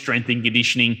head strength and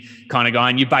conditioning kind of guy.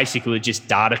 And you basically just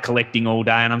data collecting all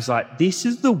day. And I was like, this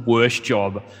is the worst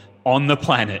job on the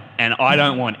planet. And I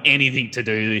don't want anything to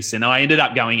do with this. And I ended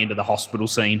up going into the hospital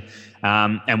scene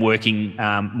and working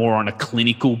more on a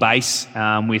clinical base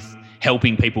with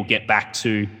helping people get back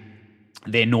to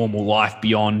their normal life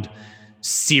beyond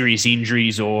serious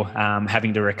injuries or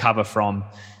having to recover from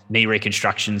knee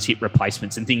reconstructions, hip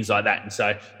replacements, and things like that. And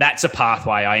so that's a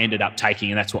pathway I ended up taking,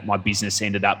 and that's what my business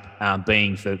ended up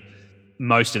being for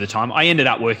most of the time. I ended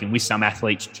up working with some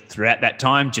athletes throughout that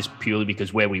time, just purely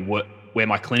because where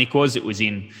my clinic was, it was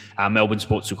in Melbourne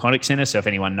Sports Aquatic Centre. So if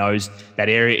anyone knows that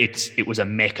area, it was a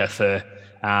mecca for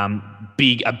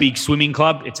a big swimming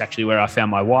club. It's actually where I found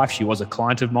my wife. She was a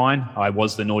client of mine. I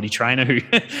was the naughty trainer who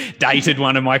dated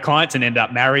one of my clients and ended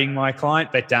up marrying my client.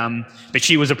 But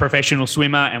she was a professional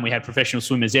swimmer, and we had professional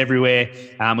swimmers everywhere,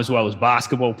 as well as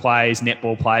basketball players,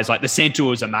 netball players. Like, the centre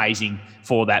was amazing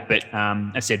for that. But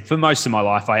I said, for most of my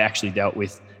life, I actually dealt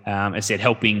with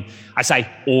helping,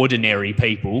 ordinary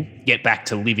people get back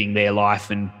to living their life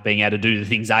and being able to do the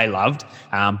things they loved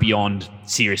beyond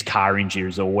serious car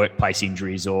injuries or workplace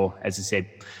injuries or, as I said,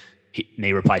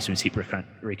 knee replacements, hip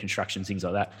reconstructions, things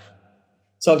like that.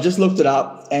 So I've just looked it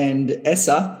up, and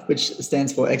ESSA, which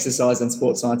stands for Exercise and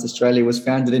Sports Science Australia, was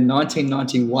founded in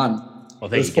 1991. Well,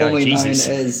 there it was you go. formerly Jesus.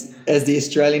 known as the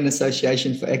Australian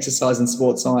Association for Exercise and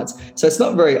Sports Science. So it's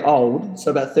not very old, so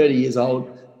about 30 years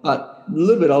old, but a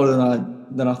little bit older than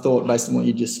I thought based on what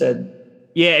you just said.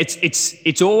 Yeah,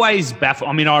 it's always baffled.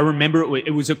 I mean, I remember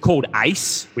it was called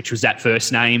ACE, which was that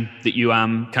first name that you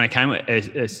kind of came with.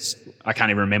 I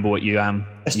can't even remember what you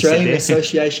Australian you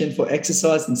Association for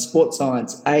Exercise and Sport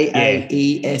Science,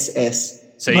 AAESS.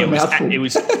 So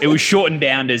it was shortened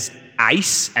down as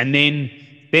ACE, and then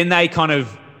they kind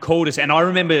of called us. And I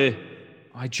remember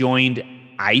I joined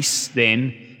ACE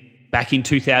then back in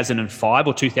 2005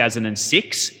 or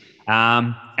 2006,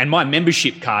 and my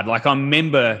membership card, like I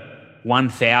remember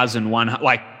 1,100.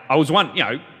 Like I was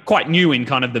quite new in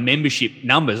kind of the membership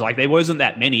numbers. Like there wasn't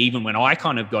that many even when I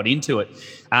kind of got into it.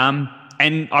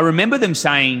 And I remember them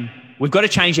saying, we've got to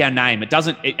change our name. It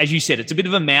doesn't, as you said, it's a bit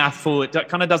of a mouthful. It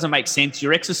kind of doesn't make sense.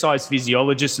 You're exercise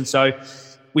physiologists. And so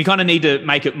we kind of need to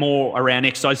make it more around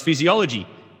exercise physiology.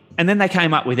 And then they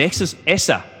came up with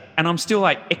ESSA. And I'm still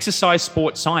like, exercise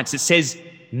sports science. It says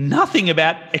nothing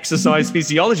about exercise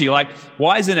physiology. Like,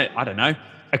 why isn't it, I don't know,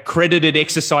 Accredited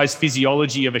Exercise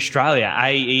Physiology of Australia,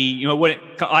 AE,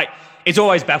 it's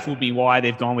always baffled me why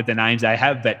they've gone with the names they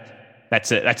have, but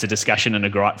that's a discussion and a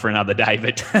gripe for another day.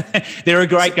 But they're a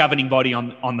great governing body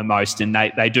on the most, and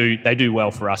they do well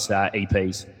for us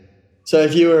EPs. So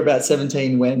if you were about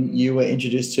 17 when you were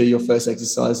introduced to your first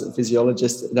exercise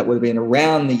physiologist, that would have been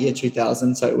around the year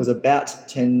 2000. So it was about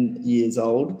 10 years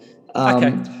old.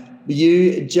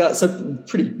 Okay. So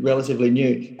pretty relatively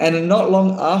new. And not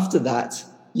long after that,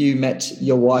 you met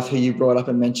your wife, who you brought up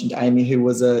and mentioned, Amy, who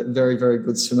was a very, very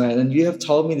good swimmer. And you have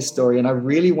told me the story, and I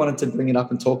really wanted to bring it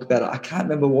up and talk about it. I can't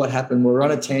remember what happened. We were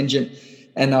on a tangent,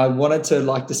 and I wanted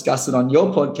to discuss it on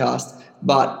your podcast,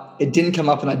 but it didn't come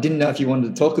up, and I didn't know if you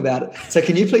wanted to talk about it. So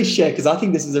can you please share, because I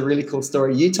think this is a really cool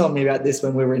story. You told me about this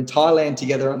when we were in Thailand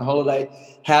together on holiday,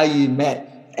 how you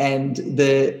met and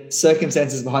the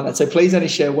circumstances behind that. So please only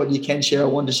share what you can share or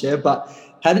want to share, but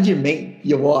how did you meet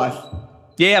your wife?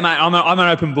 Yeah, mate, I'm an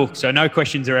open book, so no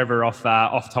questions are ever off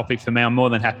topic for me. I'm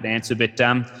more than happy to answer. But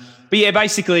yeah,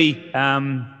 basically,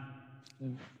 I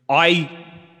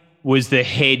was the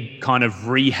head kind of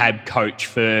rehab coach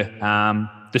for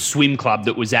the swim club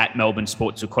that was at Melbourne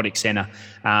Sports Aquatic Centre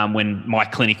when my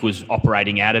clinic was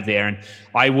operating out of there. And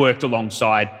I worked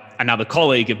alongside another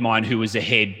colleague of mine who was the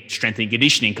head strength and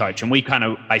conditioning coach, and we kind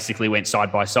of basically went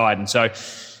side by side. And so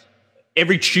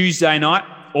every Tuesday night,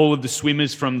 all of the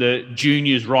swimmers from the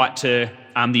juniors right to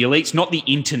the elites, not the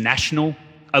international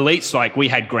elites, like we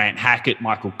had Grant Hackett,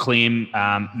 Michael Klim,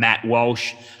 Matt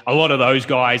Walsh, a lot of those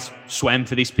guys swam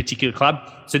for this particular club.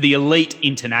 So the elite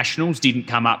internationals didn't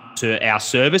come up to our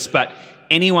service, but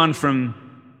anyone from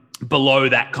below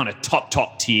that kind of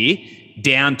top tier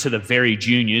down to the very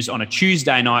juniors on a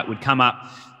Tuesday night would come up.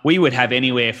 We would have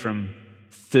anywhere from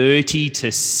 30 to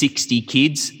 60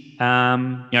 kids,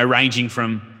 ranging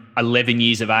from 11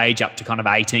 years of age up to kind of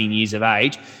 18 years of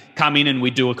age, come in, and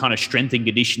we do a kind of strength and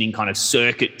conditioning kind of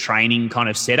circuit training kind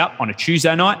of setup on a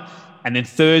Tuesday night. And then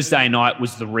Thursday night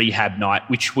was the rehab night,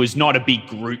 which was not a big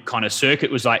group kind of circuit.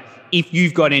 It was like, if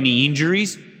you've got any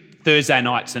injuries, Thursday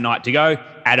night's the night to go.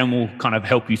 Adam will kind of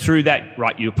help you through that,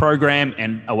 write you a program,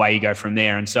 and away you go from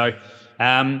there. And so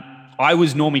I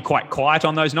was normally quite quiet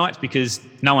on those nights because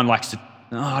no one likes to,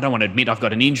 I don't want to admit I've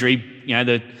got an injury.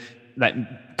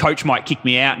 That coach might kick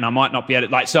me out and I might not be able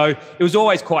to, so it was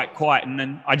always quite quiet. And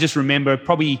then I just remember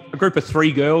probably a group of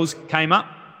 3 girls came up,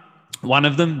 one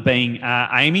of them being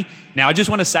Amy. Now, I just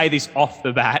want to say this off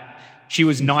the bat. She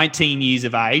was 19 years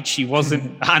of age. She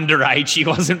wasn't underage. She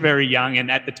wasn't very young.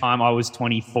 And at the time I was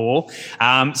 24.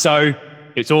 So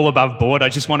it's all above board. I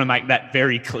just want to make that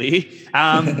very clear.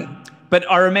 But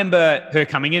I remember her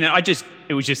coming in, and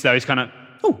it was just those kind of,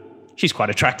 she's quite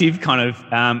attractive kind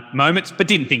of moments, but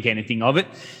didn't think anything of it.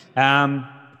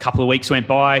 A couple of weeks went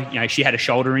by. She had a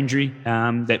shoulder injury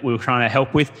that we were trying to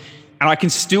help with. And I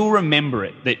can still remember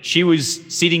it, that she was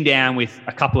sitting down with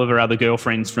a couple of her other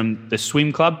girlfriends from the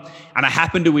swim club, and I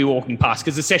happened to be walking past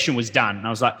because the session was done. And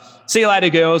I was like, see you later,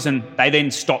 girls. And they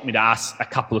then stopped me to ask a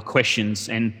couple of questions,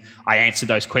 and I answered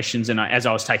those questions. And as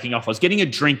I was taking off, I was getting a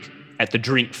drink at the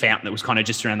drink fountain that was kind of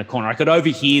just around the corner. I could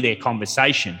overhear their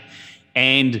conversation.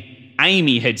 And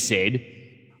Amy had said,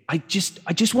 I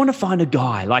just want to find a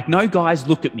guy. Like, no guys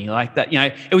look at me like that.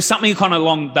 It was something kind of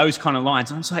along those kind of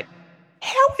lines. And I was like,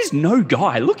 how is no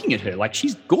guy looking at her? Like,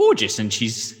 she's gorgeous and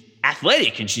she's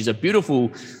athletic and she's a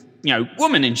beautiful,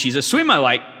 woman, and she's a swimmer.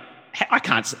 Like, I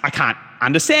can't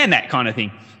understand that kind of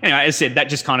thing. Anyway, as I said, that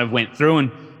just kind of went through.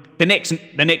 And the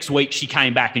next week she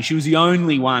came back, and she was the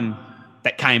only one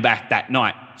that came back that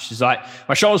night. She's like,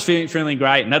 my shoulder's feeling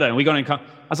great. And we got in. I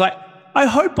was like, I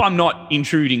hope I'm not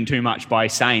intruding too much by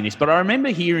saying this, but I remember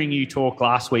hearing you talk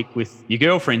last week with your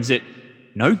girlfriends that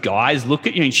no guys look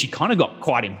at you. And she kind of got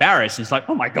quite embarrassed. It's like,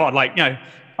 oh my God, like,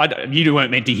 you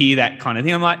weren't meant to hear that kind of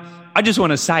thing. I'm like, I just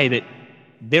want to say that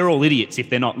they're all idiots if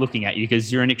they're not looking at you,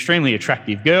 because you're an extremely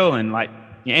attractive girl, and like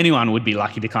anyone would be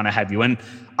lucky to kind of have you. And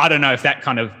I don't know if that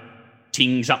kind of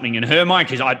tinged something in her mind,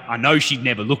 because I know she'd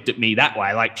never looked at me that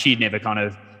way. Like she'd never kind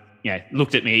of,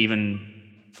 looked at me even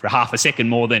for half a second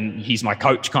more than he's my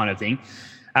coach kind of thing.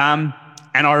 And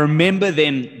I remember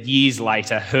then years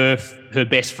later, her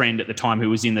best friend at the time, who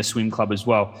was in the swim club as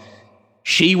well,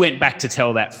 she went back to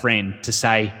tell that friend to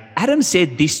say, Adam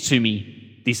said this to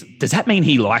me. Does that mean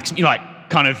he likes me? Like,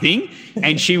 kind of thing.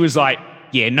 And she was like,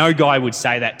 yeah, no guy would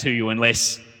say that to you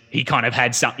unless he kind of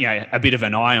had something, a bit of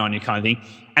an eye on you kind of thing.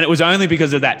 And it was only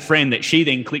because of that friend that she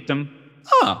then clicked him,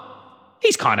 oh,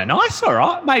 he's kind of nice. All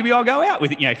right, maybe I'll go out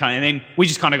with it, kind of. And then we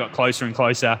just kind of got closer and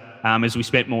closer as we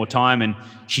spent more time. And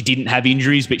she didn't have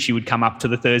injuries, but she would come up to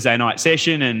the Thursday night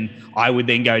session, and I would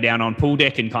then go down on pool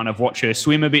deck and kind of watch her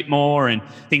swim a bit more and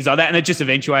things like that. And it just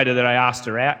eventuated that I asked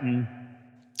her out, and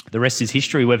the rest is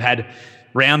history. We've had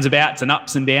roundabouts and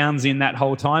ups and downs in that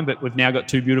whole time, but we've now got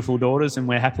 2 beautiful daughters and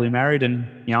we're happily married. And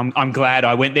I'm glad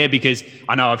I went there, because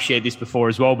I know I've shared this before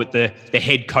as well, but the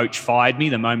head coach fired me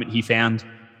the moment he found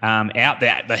out,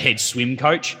 that the head swim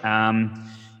coach.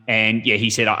 And he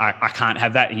said, I can't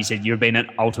have that. He said, you've been an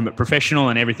ultimate professional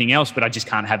and everything else, but I just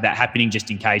can't have that happening,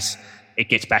 just in case it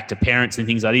gets back to parents and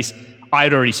things like this. I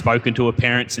had already spoken to her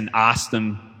parents and asked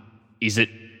them, is it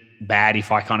bad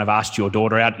if I kind of asked your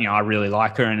daughter out? I really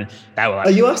like her. And they were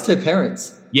like, you asked her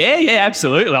parents? Yeah,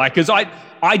 absolutely. Like, because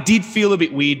I did feel a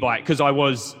bit weird by it, because I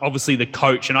was obviously the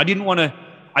coach, and I didn't want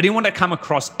to come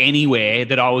across anywhere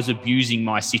that I was abusing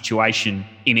my situation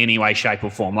in any way, shape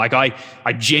or form. Like I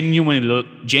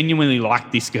genuinely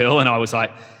liked this girl, and I was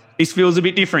like, this feels a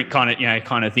bit different kind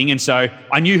of thing. And so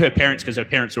I knew her parents, because her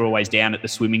parents were always down at the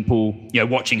swimming pool,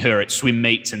 watching her at swim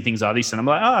meets and things like this. And I'm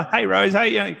like, oh, hey, Rose,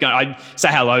 hey. I'd say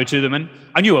hello to them. And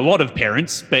I knew a lot of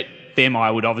parents, but them I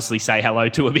would obviously say hello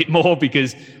to a bit more,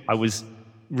 because I was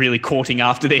really courting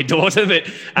after their daughter. But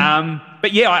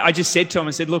I just said to them,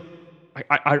 I said, look,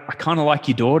 I kind of like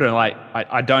your daughter. Like,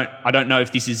 I don't know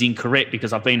if this is incorrect,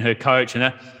 because I've been her coach. And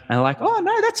they're like, oh,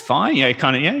 no, that's fine.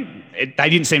 They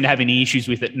didn't seem to have any issues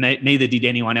with it. Neither did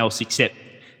anyone else except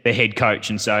the head coach.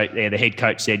 And so, the head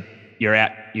coach said, you're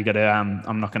out. You got to,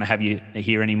 I'm not going to have you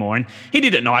here anymore. And he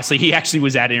did it nicely. He actually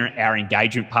was at our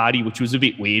engagement party, which was a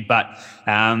bit weird, but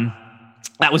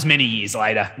that was many years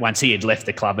later, once he had left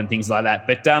the club and things like that.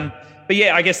 But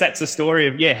I guess that's the story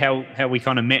of how we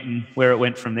kind of met and where it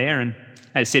went from there. And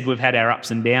as I said, we've had our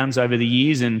ups and downs over the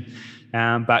years, and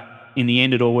but in the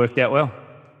end, it all worked out well.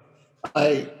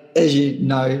 As you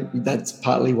know, that's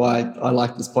partly why I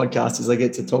like this podcast, is I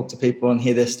get to talk to people and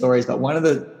hear their stories. But one of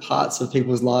the parts of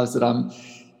people's lives that I'm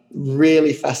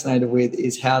really fascinated with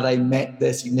is how they met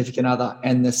their significant other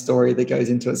and the story that goes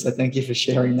into it. So thank you for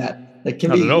sharing that. That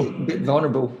can be a bit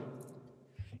vulnerable.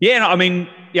 Yeah, no,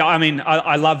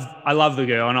 I love the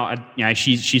girl, and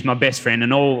she's my best friend,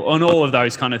 and all of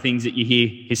those kind of things that you hear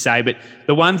her say. But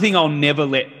the one thing I'll never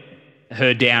let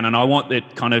her down, and I want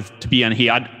that kind of to be on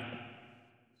here.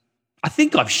 I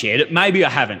think I've shared it. Maybe I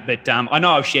haven't, but I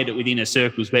know I've shared it within her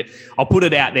circles. But I'll put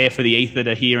it out there for the ether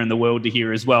to hear and the world to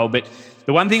hear as well. But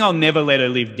the one thing I'll never let her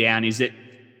live down is that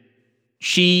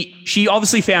she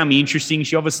obviously found me interesting.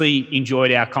 She obviously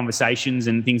enjoyed our conversations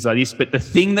and things like this. But the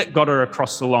thing that got her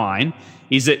across the line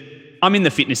is that I'm in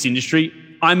the fitness industry.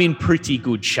 I'm in pretty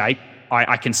good shape.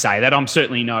 I can say that. I'm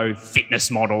certainly no fitness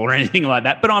model or anything like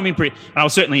that, but I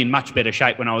was certainly in much better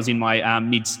shape when I was in my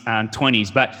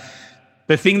mid-20s. But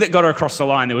the thing that got her across the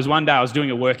line, there was one day I was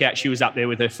doing a workout. She was up there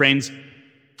with her friends.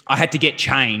 I had to get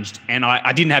changed, and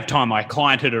I didn't have time. My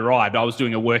client had arrived. I was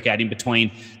doing a workout in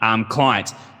between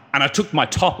clients, and I took my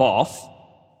top off,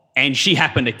 and she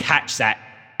happened to catch that.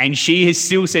 And she has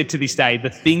still said to this day, the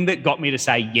thing that got me to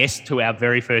say yes to our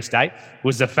very first date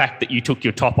was the fact that you took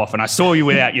your top off. And I saw you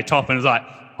without your top, and I was like,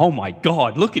 oh my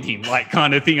God, look at him, like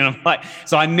kind of thing. And I'm like,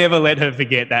 so I never let her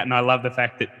forget that. And I love the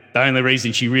fact that the only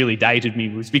reason she really dated me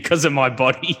was because of my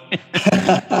body.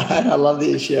 I love that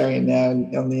you're sharing it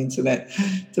now on the internet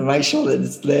to make sure that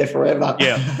it's there forever.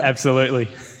 Yeah, absolutely.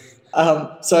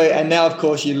 And now, of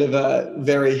course, you live a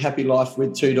very happy life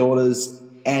with 2 daughters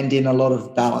and in a lot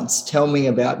of balance. Tell me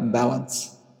about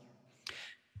balance.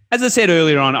 As I said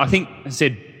earlier on, I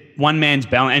said one man's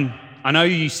balance. And I know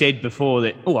you said before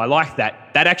that, I like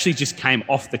that. That actually just came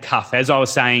off the cuff. As I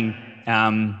was saying,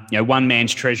 one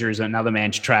man's treasure is another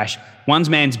man's trash. One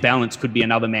man's balance could be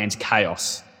another man's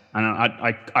chaos. And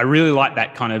I really like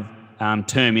that kind of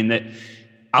term, in that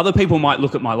other people might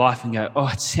look at my life and go, oh,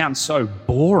 it sounds so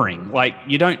boring. Like,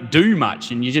 you don't do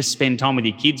much and you just spend time with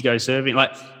your kids, go surfing.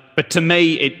 But to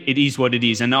me, it is what it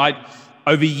is. And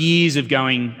over years of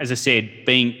going, as I said,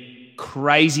 being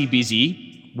crazy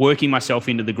busy, working myself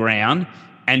into the ground,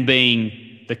 and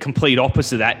being the complete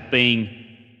opposite of that,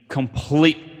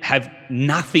 have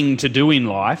nothing to do in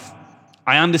life,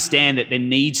 I understand that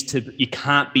you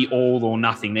can't be all or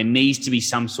nothing. There needs to be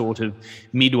some sort of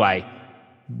midway.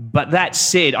 But that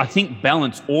said, I think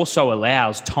balance also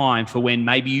allows time for when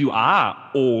maybe you are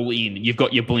all in, you've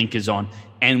got your blinkers on,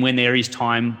 and when there is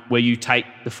time where you take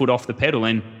the foot off the pedal.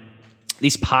 And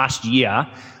this past year,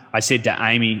 I said to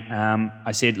Amy,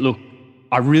 I said, look,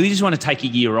 I really just want to take a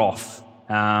year off.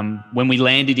 When we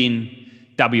landed in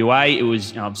WA, it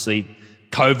was obviously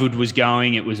COVID was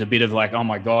going. It was a bit of like, oh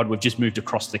my God, we've just moved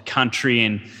across the country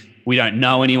and we don't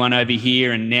know anyone over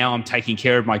here. And now I'm taking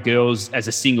care of my girls as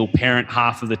a single parent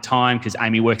half of the time, because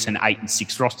Amy works an 8 and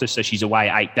 6 roster. So she's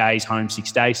away 8 days, home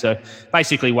 6 days. So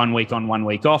basically 1 week on, 1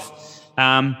 week off.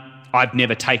 I've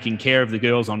never taken care of the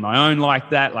girls on my own like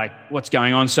that. Like, what's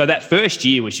going on? So that first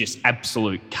year was just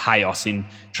absolute chaos in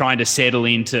trying to settle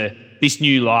into this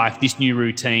new life, this new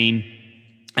routine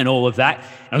and all of that.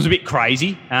 It was a bit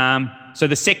crazy. So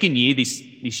the second year,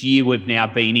 this year we've now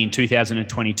been in,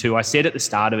 2022, I said at the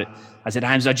start of it, I said,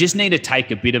 Ames, I just need to take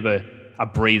a bit of a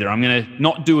breather. I'm going to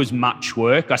not do as much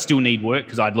work. I still need work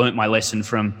because I'd learnt my lesson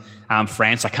from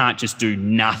France. I can't just do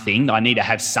nothing. I need to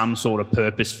have some sort of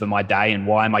purpose for my day. And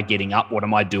why am I getting up? What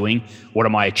am I doing? What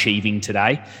am I achieving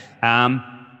today?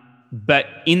 But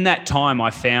in that time,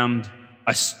 I found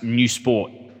a new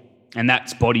sport, and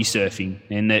that's body surfing.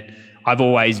 And that I've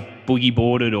always boogie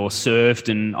boarded or surfed,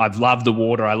 and I've loved the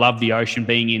water. I love the ocean.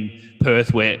 Being in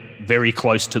Perth, we're very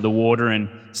close to the water and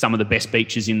some of the best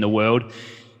beaches in the world.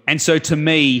 And so to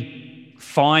me,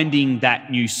 finding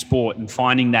that new sport and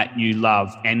finding that new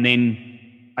love, and then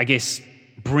I guess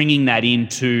bringing that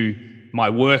into my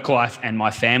work life and my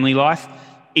family life,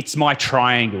 it's my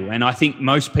triangle. And I think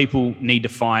most people need to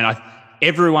find,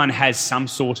 everyone has some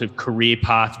sort of career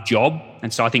path job.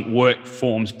 And so I think work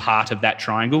forms part of that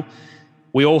triangle.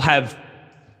 We all have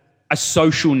a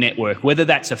social network, whether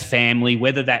that's a family,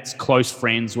 whether that's close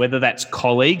friends, whether that's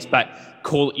colleagues, but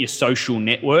call it your social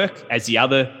network as the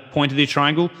other point of the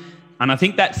triangle. And I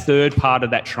think that third part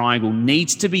of that triangle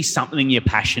needs to be something you're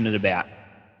passionate about.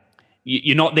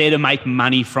 You're not there to make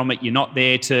money from it. You're not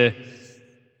there to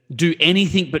do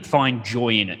anything but find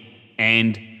joy in it.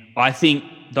 And I think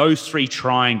those three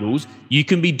triangles, you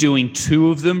can be doing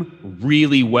 2 of them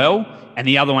really well, and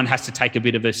the other one has to take a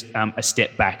bit of a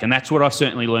step back. And that's what I've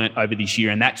certainly learned over this year.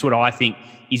 And that's what I think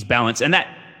is balance. And that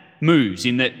moves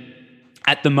in that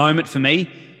at the moment for me,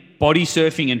 body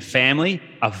surfing and family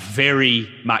are very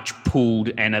much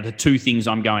pulled and are the 2 things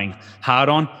I'm going hard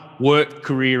on. Work,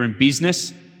 career and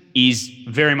business is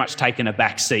very much taken a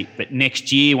back seat. But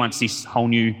next year, once this whole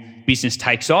new business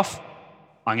takes off,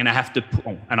 I'm going to have to,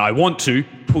 and I want to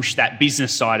push that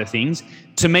business side of things.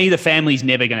 To me, the family's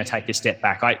never going to take a step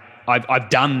back. I've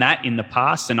done that in the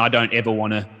past, and I don't ever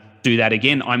want to do that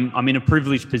again. I'm in a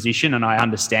privileged position, and I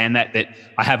understand that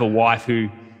I have a wife who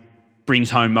brings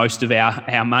home most of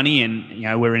our money,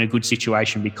 and we're in a good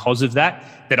situation because of that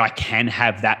I can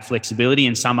have that flexibility,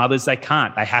 and some others they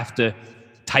can't. They have to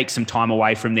take some time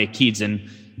away from their kids, and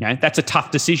that's a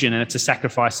tough decision, and it's a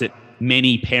sacrifice that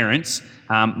many parents,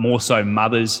 more so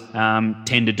mothers,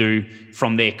 tend to do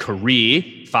from their career.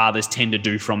 Fathers tend to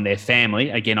do from their family.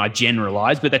 Again, I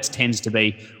generalise, but that tends to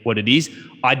be what it is.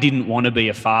 I didn't want to be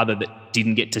a father that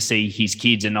didn't get to see his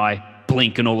kids, and I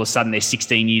blink and all of a sudden they're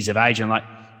 16 years of age. And I'm like,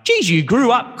 geez, you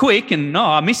grew up quick, and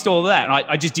I missed all of that. And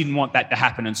I just didn't want that to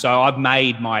happen. And so I've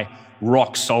made my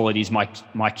rock solid is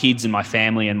my kids and my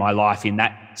family and my life. In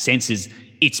that sense,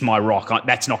 it's my rock.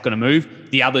 That's not going to move.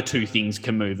 The other 2 things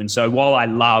can move. And so while I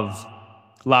love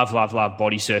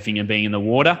body surfing and being in the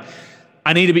water,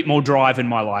 I need a bit more drive in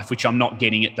my life, which I'm not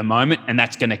getting at the moment. And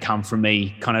that's going to come from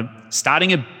me kind of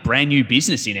starting a brand new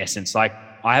business in essence. Like,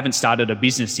 I haven't started a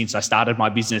business since I started my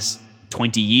business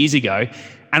 20 years ago.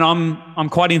 And I'm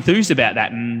quite enthused about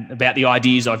that and about the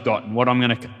ideas I've got and what I'm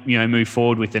going to move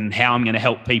forward with, and how I'm going to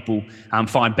help people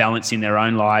find balance in their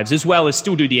own lives, as well as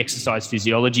still do the exercise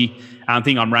physiology. I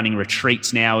think I'm running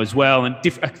retreats now as well, and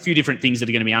a few different things that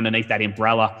are going to be underneath that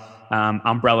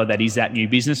umbrella that is that new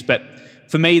business. But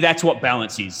for me, that's what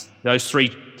balance is. Those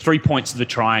three points of the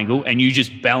triangle, and you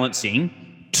just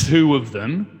balancing 2 of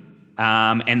them,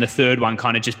 and the third one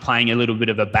kind of just playing a little bit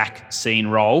of a back scene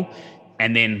role.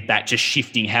 And then that just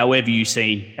shifting however you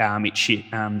see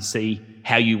see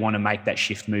how you want to make that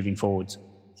shift moving forwards.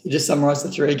 So just summarise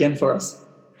the 3 again for us.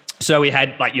 So we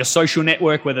had like your social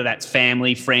network, whether that's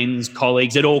family, friends,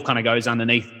 colleagues, it all kind of goes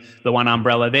underneath the one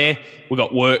umbrella there. We've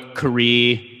got work,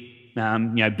 career,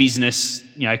 business,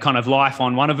 kind of life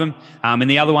on one of them. And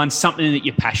the other one's something that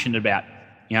you're passionate about.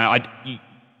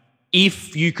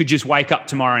 If you could just wake up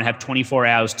tomorrow and have 24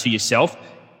 hours to yourself,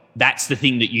 that's the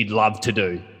thing that you'd love to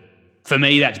do. For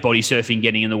me, that's body surfing,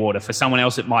 getting in the water. For someone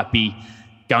else, it might be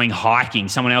going hiking.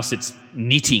 Someone else, it's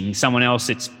knitting. Someone else,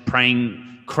 it's playing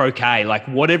croquet. Like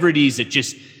whatever it is,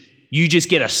 you just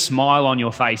get a smile on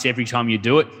your face every time you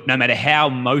do it, no matter how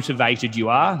motivated you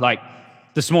are. Like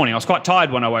this morning, I was quite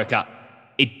tired when I woke up.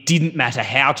 It didn't matter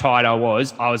how tired I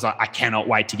was like, I cannot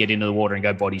wait to get into the water and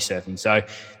go body surfing. So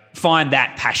find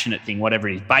that passionate thing, whatever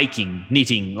it is, baking,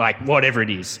 knitting, like whatever it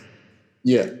is.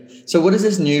 Yeah. So what does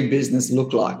this new business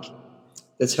look like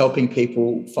that's helping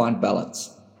people find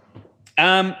balance?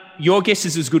 Your guess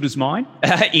is as good as mine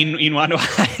in one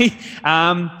way.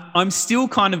 I'm still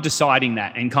kind of deciding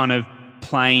that and kind of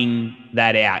playing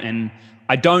that out. And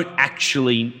I don't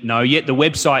actually know yet. The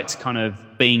website's kind of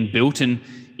being built. And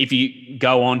if you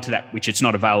go on to that, which it's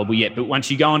not available yet, but once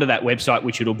you go onto that website,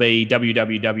 which it'll be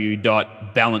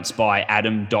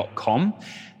www.balancebyadam.com,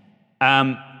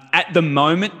 at the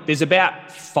moment, there's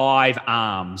about 5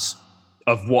 arms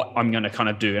of what I'm going to kind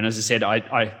of do. And as I said,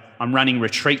 I'm running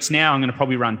retreats now. I'm going to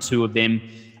probably run 2 of them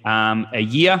a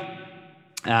year.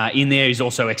 In there is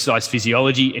also exercise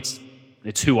physiology.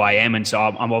 It's who I am, and so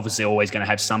I'm obviously always going to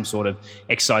have some sort of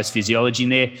exercise physiology in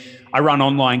there. I run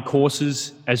online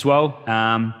courses as well,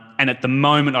 and at the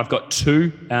moment I've got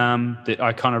 2 that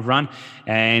I kind of run,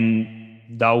 and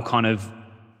they'll kind of,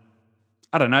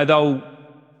 I don't know, they'll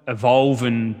evolve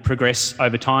and progress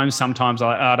over time. Sometimes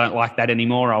I don't like that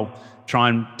anymore. I'll try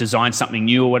and design something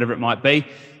new or whatever it might be.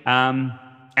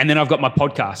 And then I've got my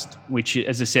podcast, which,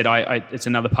 as I said, it's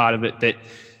another part of it that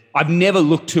I've never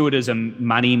looked to it as a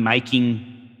money-making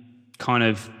kind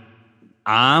of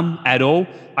arm at all.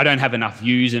 I don't have enough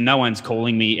views, and no one's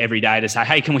calling me every day to say,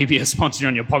 hey, can we be a sponsor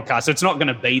on your podcast? So it's not going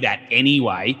to be that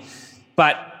anyway.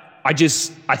 But I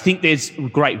think there's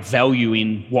great value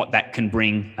in what that can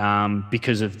bring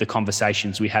because of the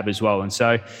conversations we have as well. And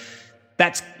so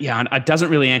that's, it doesn't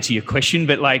really answer your question,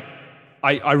 but like,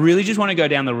 I really just want to go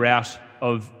down the route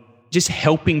of just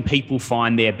helping people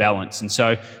find their balance. And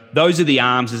so those are the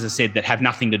arms, as I said, that have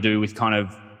nothing to do with kind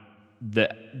of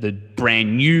the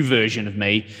brand new version of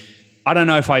me. I don't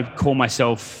know if I call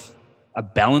myself a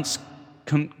balance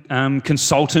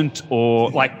consultant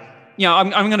or like, I'm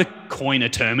going to coin a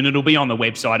term and it'll be on the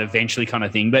website eventually kind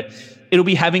of thing, but it'll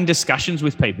be having discussions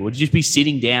with people. It'll just be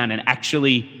sitting down and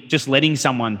actually just letting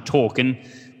someone talk. And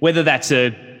whether that's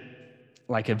a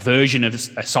version of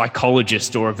a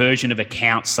psychologist or a version of a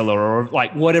counselor or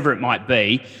like whatever it might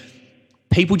be,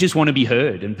 people just want to be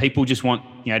heard, and people just want,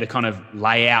 to kind of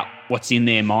lay out what's in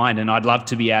their mind. And I'd love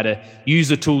to be able to use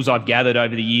the tools I've gathered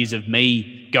over the years of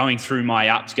me going through my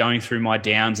ups, going through my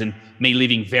downs, and me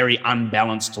living very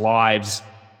unbalanced lives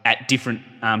at different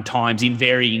times in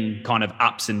varying kind of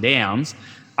ups and downs.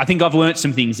 I think I've learnt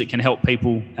some things that can help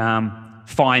people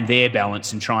find their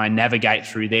balance and try and navigate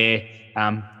through their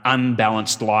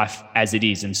unbalanced life as it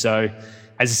is. And so,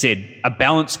 as I said, a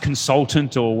balance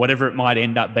consultant or whatever it might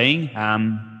end up being,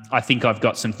 I think I've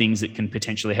got some things that can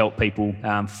potentially help people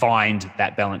find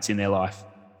that balance in their life.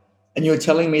 And you're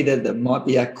telling me that there might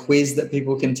be a quiz that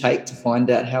people can take to find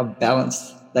out how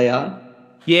balanced they are?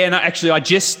 Yeah, no, actually, I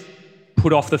just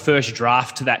put off the first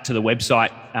draft to the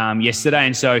website yesterday.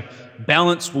 And so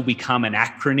balance will become an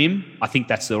acronym. I think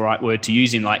that's the right word to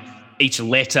use, in like each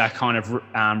letter kind of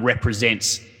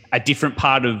represents a different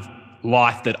part of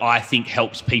life that I think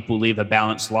helps people live a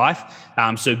balanced life.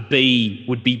 So B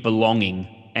would be belonging,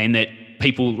 and that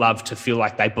people love to feel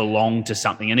like they belong to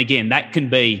something. And again, that can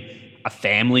be a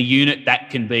family unit, that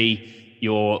can be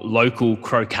your local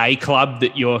croquet club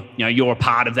that you're a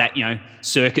part of that,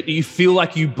 circuit, that you feel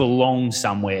like you belong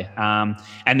somewhere.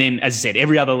 And then, as I said,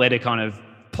 every other letter kind of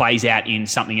plays out in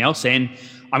something else. And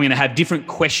I'm going to have different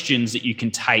questions that you can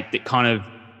take that kind of,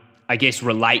 I guess,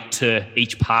 relate to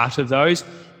each part of those.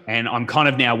 And I'm kind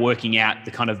of now working out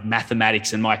the kind of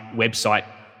mathematics, and my website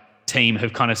team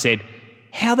have kind of said,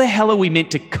 how the hell are we meant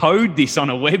to code this on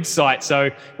a website?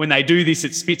 So when they do this,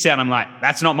 it spits out. I'm like,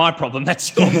 that's not my problem.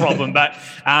 That's your problem. But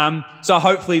so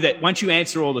hopefully that once you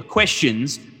answer all the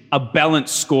questions, a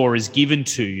balance score is given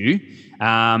to you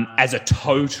as a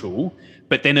total,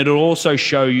 but then it'll also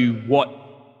show you what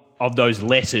of those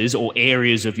letters or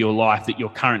areas of your life that you're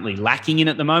currently lacking in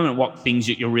at the moment, what things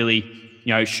that you're really,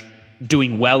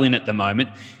 doing well in at the moment,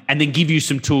 and then give you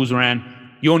some tools around.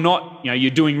 You're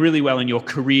doing really well in your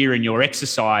career and your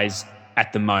exercise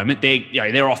at the moment.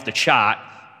 They're off the chart,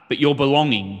 but your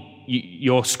belonging,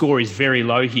 your score is very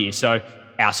low here. So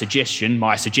our suggestion,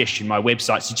 my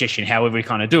website suggestion, however we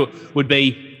kind of do it, would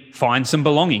be find some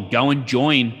belonging. Go and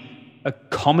join a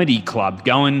comedy club.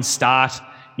 Go and start,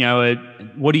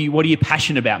 what are you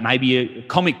passionate about? Maybe a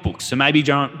comic books. So maybe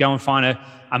go and find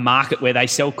a market where they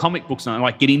sell comic books and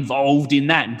like get involved in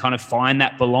that and kind of find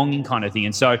that belonging kind of thing.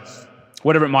 And so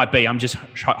whatever it might be, I'm just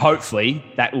hopefully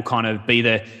that will kind of be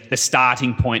the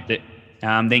starting point that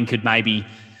then could maybe,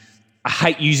 I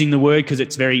hate using the word because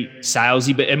it's very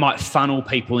salesy, but it might funnel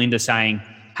people into saying,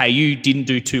 hey, you didn't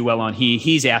do too well on here.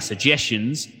 Here's our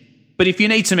suggestions. But if you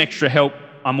need some extra help,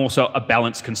 I'm also a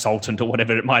balance consultant or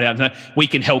whatever it might be. We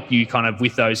can help you kind of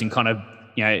with those and kind of,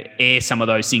 air some of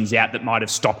those things out that might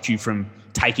have stopped you from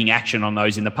taking action on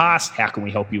those in the past. How can we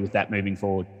help you with that moving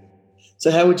forward? So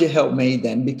how would you help me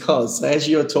then? Because as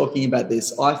you're talking about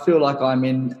this, I feel like I'm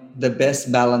in the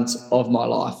best balance of my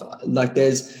life. Like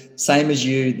same as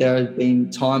you, there have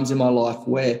been times in my life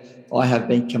where I have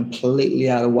been completely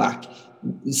out of whack.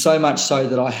 So much so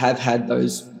that I have had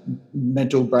those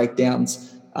mental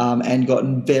breakdowns and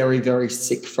gotten very, very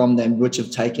sick from them, which have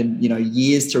taken,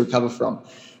 years to recover from.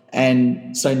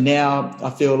 And so now I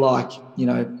feel like,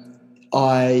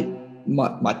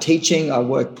 my teaching, I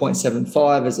work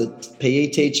 0.75 as a PE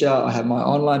teacher. I have my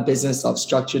online business. I've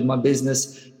structured my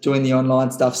business doing the online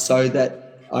stuff so that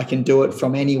I can do it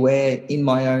from anywhere in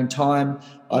my own time.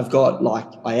 I've got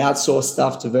I outsource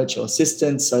stuff to virtual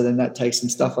assistants. So then that takes some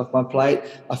stuff off my plate.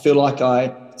 I feel like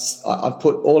I've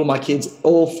put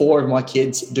all 4 of my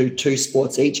kids do 2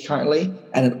 sports each currently,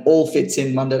 and it all fits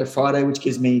in Monday to Friday, which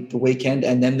gives me the weekend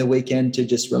and then the weekend to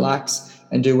just relax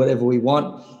and do whatever we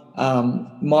want.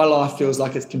 My life feels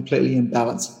like it's completely in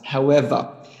balance. However,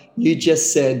 you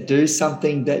just said do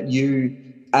something that you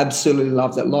absolutely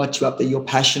love, that lights you up, that you're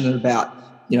passionate about.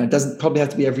 It doesn't probably have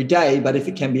to be every day, but if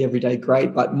it can be every day,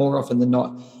 great, but more often than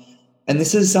not. And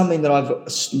this is something that I've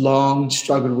long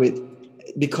struggled with,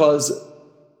 because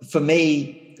for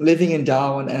me, living in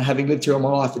Darwin and having lived here all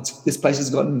my life, this place has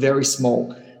gotten very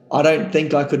small. I don't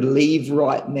think I could leave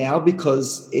right now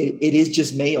because it is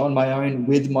just me on my own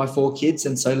with my 4 kids.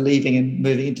 And so leaving and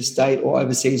moving interstate or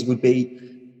overseas would be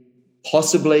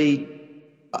possibly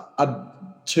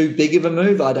too big of a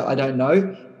move. I don't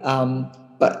know.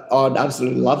 But I'd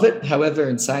absolutely love it. However,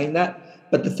 in saying that,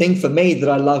 but the thing for me that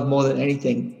I love more than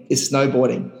anything is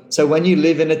snowboarding. So when you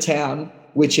live in a town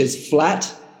which is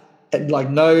flat and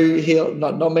no hill,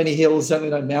 not many hills,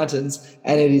 certainly no mountains,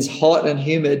 and it is hot and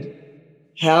humid,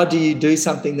 how do you do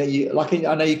something that you like?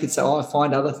 I know you could say, I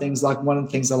find other things. Like one of the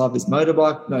things I love is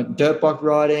dirt bike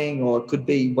riding, or it could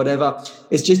be whatever.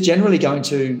 It's just generally going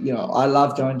to, I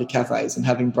love going to cafes and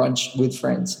having brunch with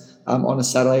friends on a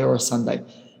Saturday or a Sunday.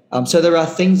 So there are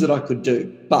things that I could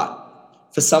do. But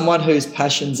for someone whose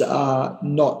passions are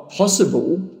not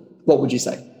possible, what would you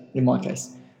say in my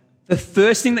case? The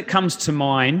first thing that comes to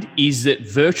mind is that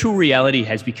virtual reality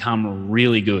has become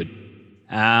really good.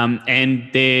 And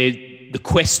the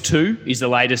Quest 2 is the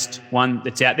latest one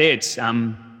that's out there. It's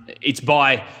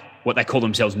by what they call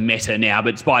themselves Meta now,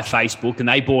 but it's by Facebook, and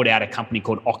they bought out a company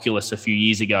called Oculus a few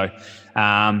years ago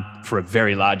for a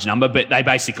very large number, but they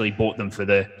basically bought them for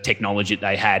the technology that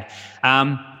they had.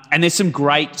 And there's some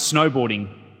great snowboarding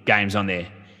games on there.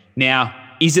 Now,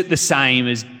 is it the same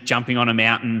as jumping on a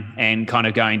mountain and kind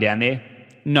of going down there?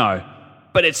 No,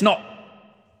 but it's not.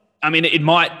 I mean, it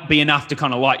might be enough to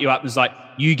kind of light you up. It's like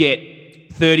you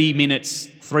get 30 minutes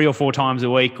 3 or 4 times a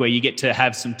week where you get to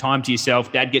have some time to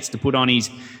yourself. Dad gets to put on his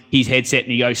headset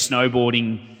and he goes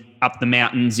snowboarding up the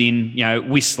mountains in,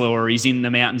 Whistler, or he's in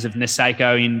the mountains of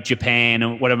Niseko in Japan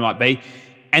or whatever it might be.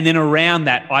 And then around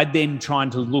that, I'd then trying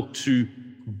to look to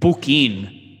book in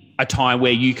a time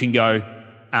where you can go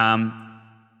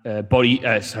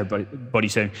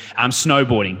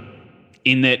snowboarding,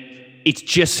 in that it's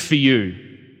just for you.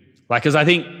 Because I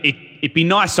think it'd be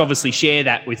nice to obviously share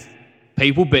that with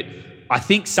people, but I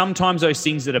think sometimes those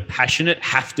things that are passionate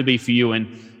have to be for you. And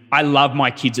I love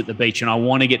my kids at the beach and I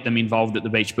want to get them involved at the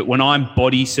beach, but when I'm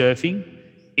body surfing,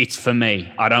 it's for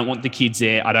me. I don't want the kids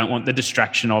there. I don't want the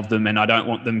distraction of them, and I don't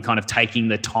want them kind of taking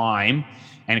the time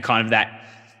and kind of that.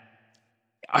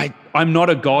 I'm not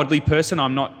a godly person.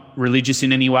 I'm not religious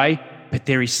in any way, but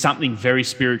there is something very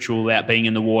spiritual about being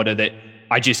in the water that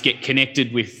I just get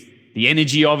connected with the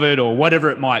energy of it or whatever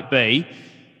it might be,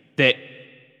 that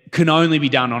can only be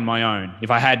done on my own.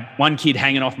 If I had one kid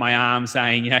hanging off my arm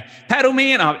saying, paddle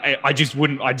me, and I'd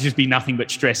just be nothing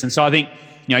but stress. And so I think,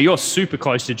 you're super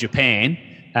close to Japan,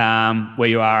 where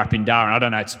you are up in Darwin. I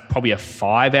don't know, it's probably a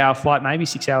 5-hour flight, maybe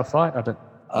 6-hour flight. I don't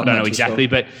know exactly,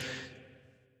 but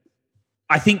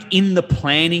I think in the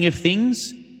planning of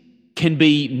things, can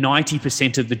be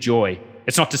 90% of the joy.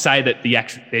 It's not to say that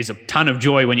there's a ton of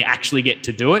joy when you actually get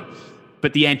to do it,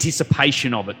 but the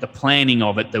anticipation of it, the planning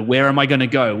of it, the where am I going to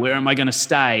go, where am I going to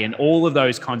stay, and all of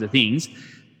those kinds of things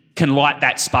can light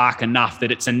that spark enough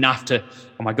that it's enough to,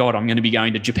 oh my God, I'm going to be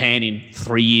going to Japan in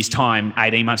 3 years' time,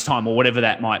 18 months' time, or whatever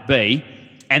that might be.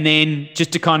 And then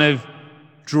just to kind of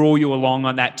draw you along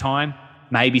on that time,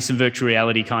 maybe some virtual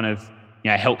reality kind of,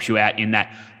 helps you out in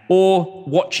that. Or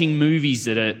watching movies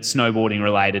that are snowboarding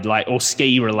related, or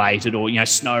ski related, or,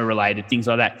 snow related, things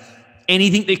like that.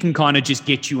 Anything that can kind of just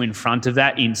get you in front of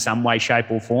that in some way,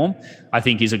 shape or form, I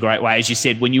think is a great way. As you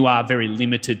said, when you are very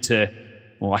limited to,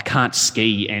 well, I can't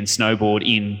ski and snowboard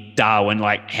in Darwin,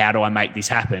 how do I make this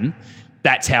happen?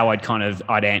 That's how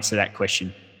I'd answer that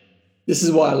question. This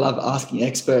is why I love asking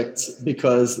experts,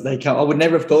 because I would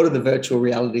never have thought of the virtual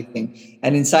reality thing.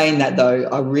 And in saying that, though,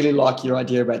 I really like your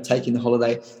idea about taking the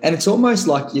holiday. And it's almost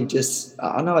like you've just,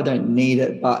 I know I don't need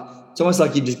it, but it's almost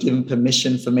like you've just given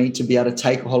permission for me to be able to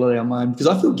take a holiday on my own, because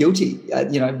I feel guilty,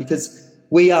 because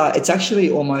it's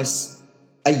actually almost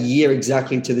a year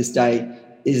exactly to this day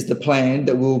is the plan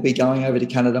that we'll be going over to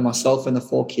Canada, myself and the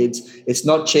 4 kids. It's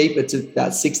not cheap. It's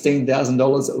about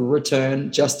 $16,000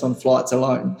 return just on flights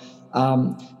alone.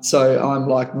 So I'm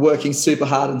working super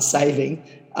hard and saving,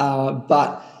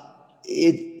 but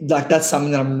that's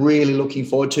something that I'm really looking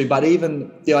forward to. But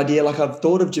even the idea, I've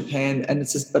thought of Japan, and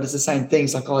it's the same thing.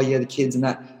 It's the kids and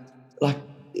that,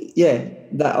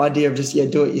 that idea of just,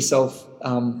 do it yourself.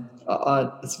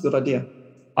 It's a good idea.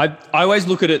 I always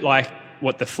look at it like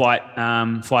what the flight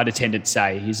attendants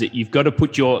say is that you've got to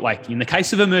put your, in the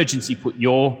case of emergency, put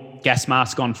your gas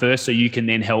mask on first so you can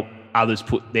then help others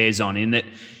put theirs on. In that,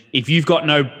 if you've got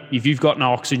no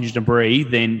oxygen to breathe,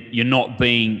 then you're not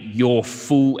being your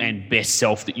full and best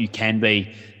self that you can be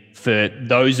for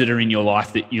those that are in your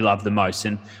life that you love the most.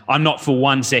 And I'm not for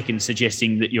 1 second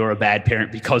suggesting that you're a bad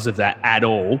parent because of that at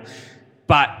all.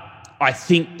 But I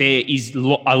think there is a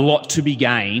lot to be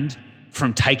gained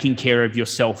from taking care of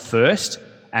yourself first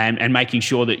and making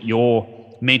sure that your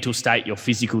mental state, your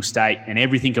physical state, and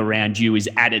everything around you is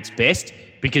at its best,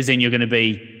 because then you're going to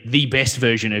be the best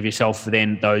version of yourself for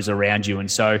then those around you. And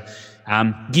so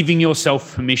giving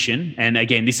yourself permission, and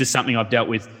again, this is something I've dealt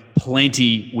with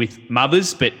plenty with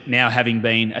mothers, but now having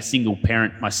been a single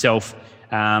parent myself,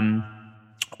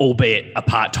 albeit a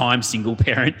part-time single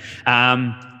parent,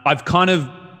 I've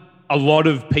a lot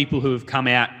of people who have come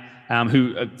out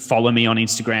who follow me on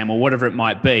Instagram or whatever it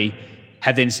might be,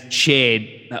 have then shared,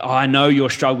 I know your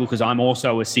struggle because I'm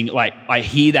also a single, I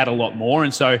hear that a lot more.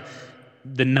 And so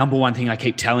the number one thing I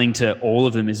keep telling to all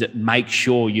of them is that make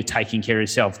sure you're taking care of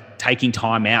yourself, taking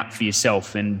time out for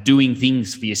yourself and doing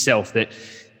things for yourself. That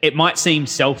it might seem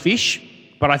selfish,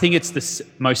 but I think it's the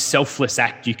most selfless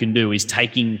act you can do is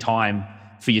taking time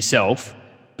for yourself,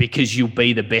 because you'll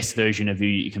be the best version of who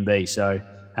you can be. So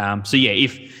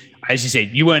if, as you said,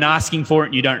 you weren't asking for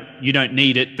it, you don't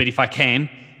need it, but if I can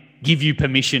give you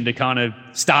permission to kind of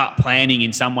start planning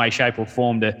in some way, shape or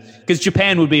form, because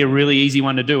Japan would be a really easy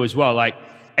one to do as well.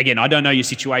 Again, I don't know your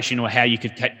situation or how you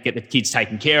could get the kids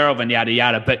taken care of and yada,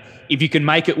 yada, but if you can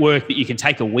make it work that you can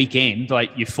take a weekend,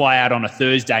 you fly out on a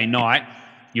Thursday night,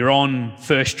 you're on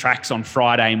first tracks on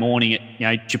Friday morning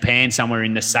at Japan, somewhere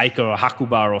in Niseko or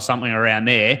Hakuba or something around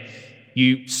there,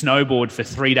 you snowboard for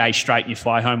 3 days straight and you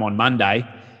fly home on Monday.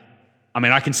 I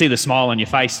mean, I can see the smile on your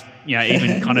face,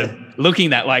 even kind of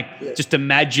looking at that, just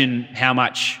imagine how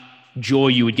much joy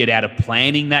you would get out of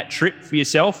planning that trip for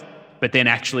yourself, but then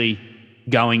actually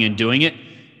going and doing it.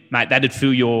 Mate, that'd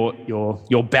fill your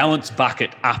balance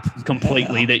bucket up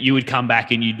completely, that you would come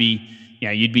back and you'd be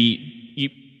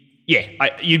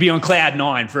on cloud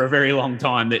 9 for a very long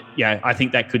time. That, I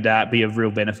think that could be of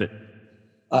real benefit.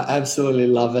 I absolutely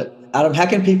love it. Adam, how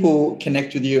can people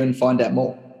connect with you and find out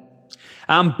more?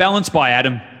 Balance by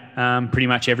Adam, pretty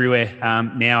much everywhere.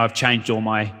 Now I've changed all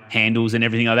my handles and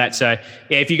everything like that. So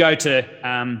if you go to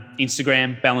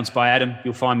Instagram, Balance by Adam,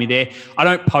 you'll find me there. I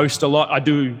don't post a lot. I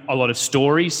do a lot of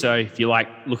stories. So if you like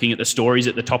looking at the stories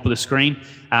at the top of the screen,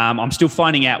 I'm still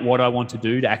finding out what I want to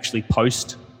do to actually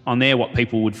post on there, what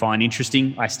people would find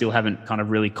interesting. I still haven't kind of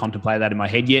really contemplated that in my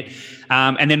head yet.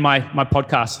 And then my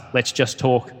podcast, Let's Just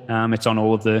Talk. It's on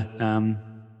all of the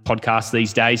podcasts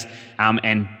these days.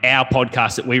 And our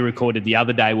podcast that we recorded the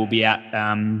other day will be out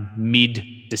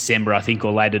mid-December, I think,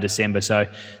 or later December. So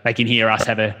they can hear us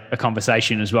have a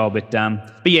conversation as well. But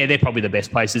yeah, they're probably the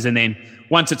best places. And then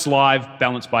once it's live,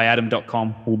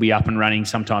 balancebyadam.com will be up and running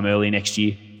sometime early next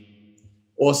year.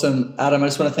 Awesome. Adam, I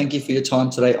just want to thank you for your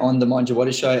time today on the Mind Your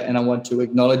Body Show, and I want to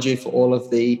acknowledge you for all of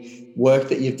the work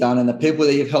that you've done and the people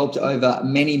that you've helped over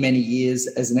many, many years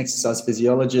as an exercise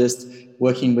physiologist,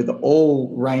 working with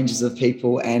all ranges of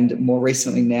people, and more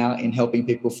recently now in helping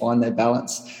people find their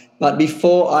balance. But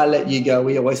before I let you go,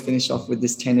 we always finish off with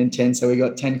this 10 and 10. So we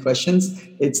got 10 questions.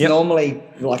 It's normally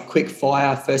like quick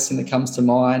fire, first thing that comes to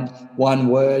mind, one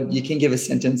word. You can give a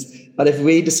sentence. But if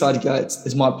we decide to go,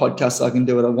 it's my podcast, so I can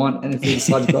do what I want. And if we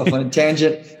decide to go off on a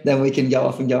tangent, then we can go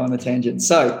off and go on a tangent.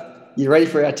 So you ready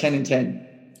for our 10 and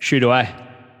 10? Shoot away.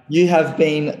 You have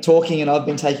been talking and I've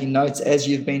been taking notes as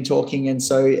you've been talking. And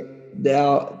so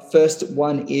our first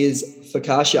one is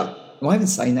focaccia. Am I even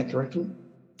saying that correctly?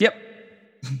 Yep.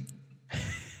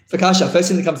 Focaccia, first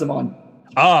thing that comes to mind.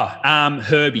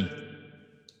 Herbie.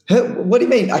 What do you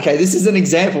mean? Okay, this is an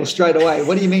example straight away.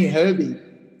 What do you mean, Herbie?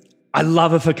 I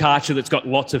love a focaccia that's got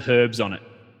lots of herbs on it.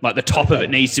 Like the top of it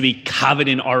needs to be covered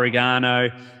in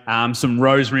oregano, some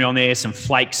rosemary on there, some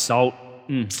flake salt.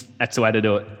 That's the way to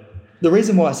do it. The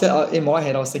reason why I said, in my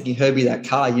head, I was thinking Herbie, that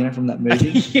car, you know, from that movie,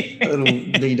 yeah. Little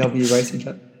VW racing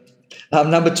car.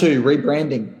 Number 2,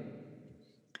 rebranding.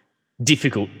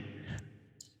 Difficult.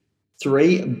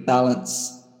 3,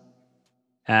 balance.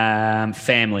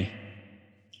 Family.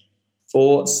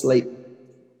 4, sleep.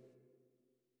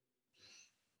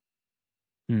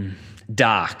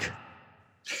 Dark.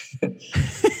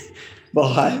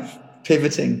 5,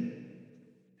 pivoting.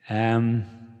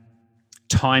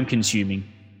 Time consuming.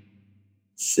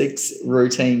 6,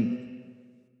 routine.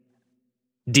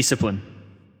 Discipline.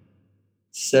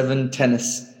 7,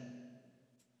 tennis.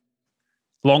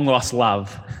 Long lost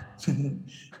love.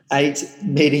 8,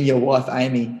 meeting your wife,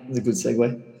 Amy. That's a good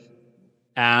segue.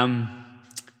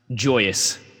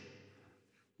 Joyous.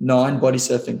 9, body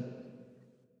surfing.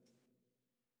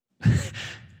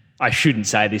 I shouldn't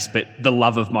say this, but the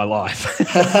love of my life.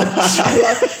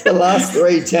 The last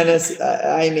 3, tennis,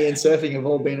 Amy, and surfing have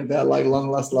all been about like long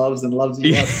lost loves and loves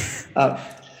you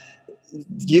love.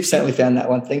 You've certainly found that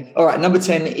one thing. All right, number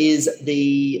 10 is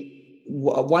the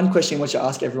one question which I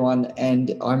ask everyone,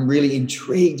 and I'm really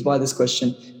intrigued by this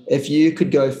question. If you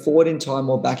could go forward in time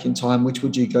or back in time, which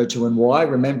would you go to and why?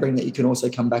 Remembering that you can also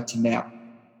come back to now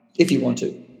if you want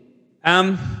to.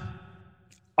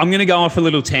 I'm going to go off a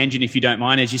little tangent if you don't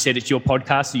mind. As you said, it's your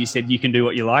podcast, so you said you can do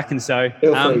what you like. And so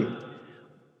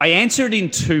I answer it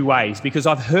in 2 ways because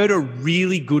I've heard a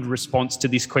really good response to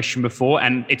this question before,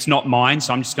 and it's not mine,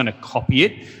 so I'm just going to copy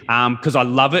it because I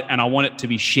love it and I want it to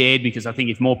be shared, because I think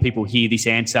if more people hear this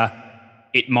answer,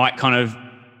 it might kind of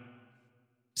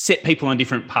set people on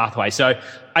different pathways. So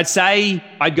I'd say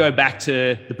I'd go back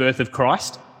to the birth of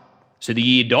Christ, so the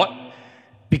year dot,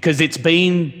 because it's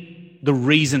been the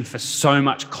reason for so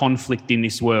much conflict in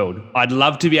this world. I'd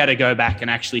love to be able to go back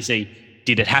and actually see,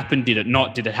 did it happen? Did it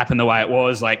not? Did it happen the way it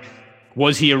was? Like,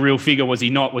 was he a real figure? Was he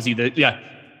not? Was he to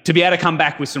be able to come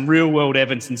back with some real world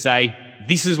evidence and say,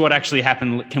 this is what actually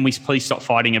happened. Can we please stop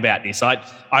fighting about this?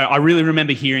 I really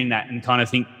remember hearing that and kind of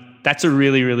think that's a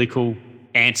really, really cool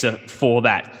answer for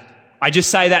that. I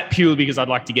just say that purely because I'd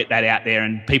like to get that out there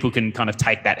and people can kind of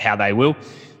take that how they will.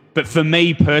 But for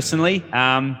me personally,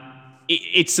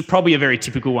 it's probably a very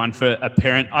typical one for a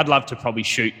parent. I'd love to probably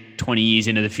shoot 20 years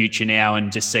into the future now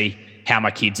and just see how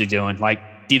my kids are doing. Like,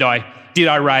 did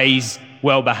I raise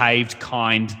well-behaved,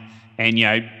 kind,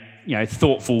 and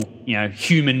thoughtful,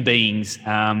 human beings?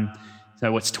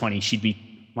 So what's 20? She'd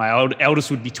be, my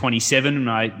eldest would be 27,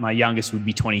 and my youngest would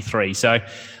be 23. So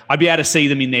I'd be able to see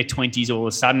them in their 20s all of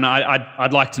a sudden.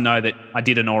 I'd like to know that I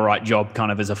did an all right job,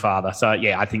 kind of as a father. So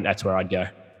yeah, I think that's where I'd go.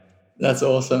 That's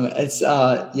awesome. It's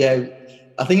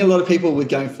I think a lot of people with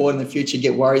going forward in the future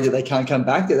get worried that they can't come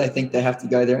back, that they think they have to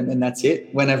go there and then that's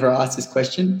it whenever I ask this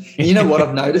question. And you know what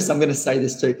I've noticed? I'm going to say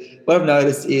this too. What I've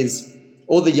noticed is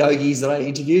all the yogis that I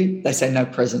interview, they say no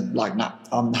present. Like, no,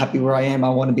 I'm happy where I am. I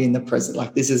want to be in the present.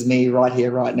 Like, this is me right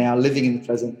here, right now, living in the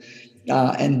present.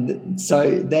 And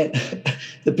so that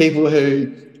the people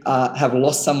who have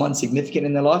lost someone significant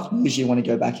in their life usually want to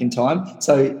go back in time.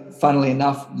 So funnily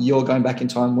enough, your going back in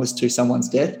time was to someone's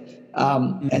death.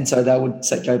 And so they would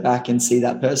go back and see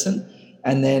that person.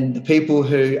 And then the people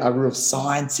who are real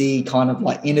sciencey, kind of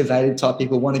like innovative type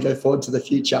people, want to go forward to the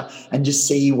future and just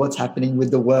see what's happening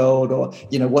with the world, or,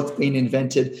 what's been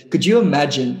invented. Could you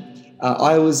imagine?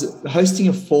 I was hosting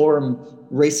a forum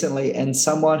recently, and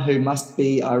someone who must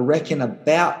be, I reckon,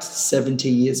 about 70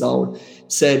 years old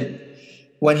said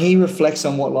when he reflects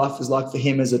on what life was like for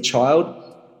him as a child,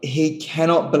 he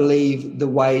cannot believe the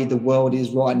way the world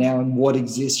is right now and what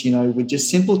exists, with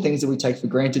just simple things that we take for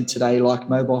granted today, like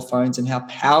mobile phones and how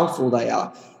powerful they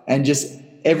are. And just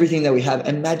everything that we have.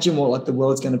 Imagine what like the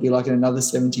world's going to be like in another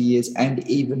 70 years and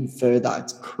even further.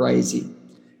 It's crazy.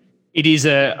 It is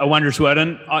a wondrous world.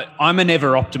 And I'm an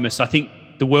ever optimist. I think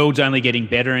the world's only getting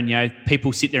better. And,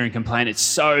 people sit there and complain, it's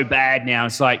so bad now.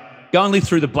 It's like, go and live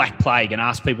through the Black Plague and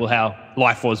ask people how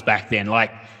life was back then.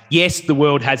 Like, yes, the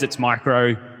world has its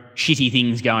micro shitty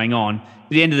things going on. At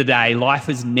the end of the day, life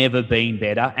has never been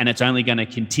better, and it's only going to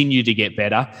continue to get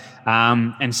better.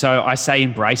 And so I say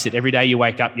embrace it. Every day you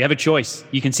wake up, you have a choice.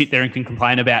 You can sit there and can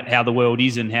complain about how the world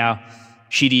is and how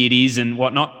shitty it is and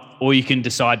whatnot, or you can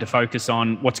decide to focus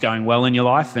on what's going well in your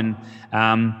life and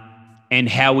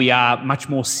how we are much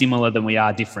more similar than we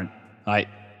are different. Like,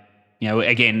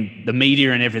 again, the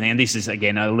media and everything, and this is,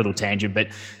 again, a little tangent, but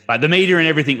like the media and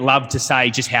everything love to say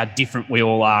just how different we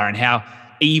all are and how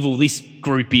evil this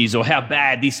group is or how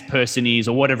bad this person is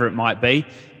or whatever it might be.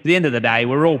 At the end of the day,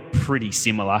 we're all pretty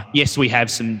similar. Yes, we have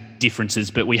some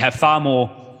differences, but we have far more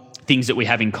things that we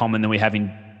have in common than we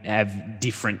have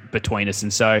different between us.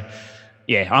 And so,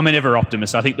 yeah, I'm an ever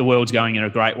optimist. I think the world's going in a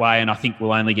great way and I think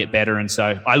we'll only get better. And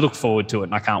so I look forward to it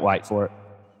and I can't wait for it.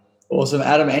 Awesome.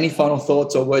 Adam, any final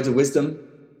thoughts or words of wisdom?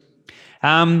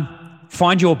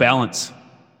 Find your balance.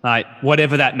 Like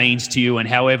whatever that means to you and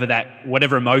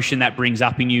whatever emotion that brings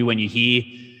up in you when you hear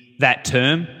that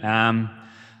term.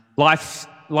 Life's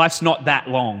not that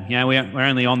long. We're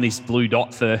only on this blue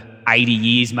dot for 80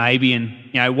 years maybe.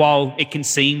 And, while it can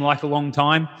seem like a long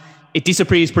time, it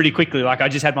disappears pretty quickly. Like I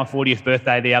just had my 40th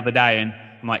birthday the other day and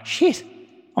I'm like, shit,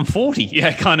 I'm 40,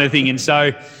 kind of thing. And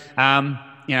so,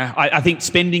 I think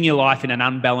spending your life in an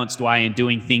unbalanced way and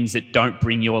doing things that don't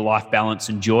bring your life balance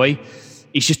and joy,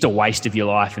 it's just a waste of your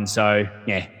life. And so,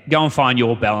 go and find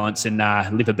your balance and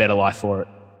live a better life for it.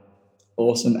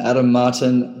 Awesome. Adam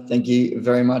Martin, thank you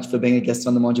very much for being a guest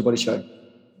on the Mind Your Body Show.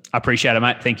 I appreciate it,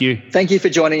 mate. Thank you. Thank you for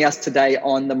joining us today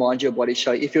on the Mind Your Body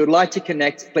Show. If you would like to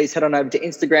connect, please head on over to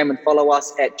Instagram and follow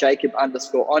us at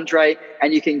Jacob_Andre.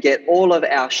 And you can get all of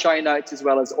our show notes as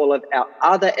well as all of our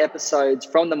other episodes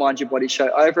from the Mind Your Body Show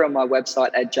over on my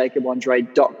website at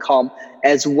jacobandre.com,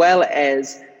 as well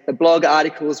as the blog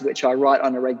articles, which I write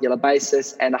on a regular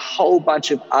basis, and a whole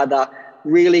bunch of other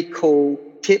really cool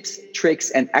tips, tricks,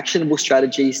 and actionable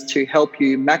strategies to help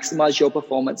you maximize your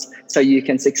performance so you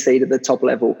can succeed at the top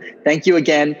level. Thank you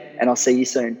again, and I'll see you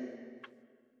soon.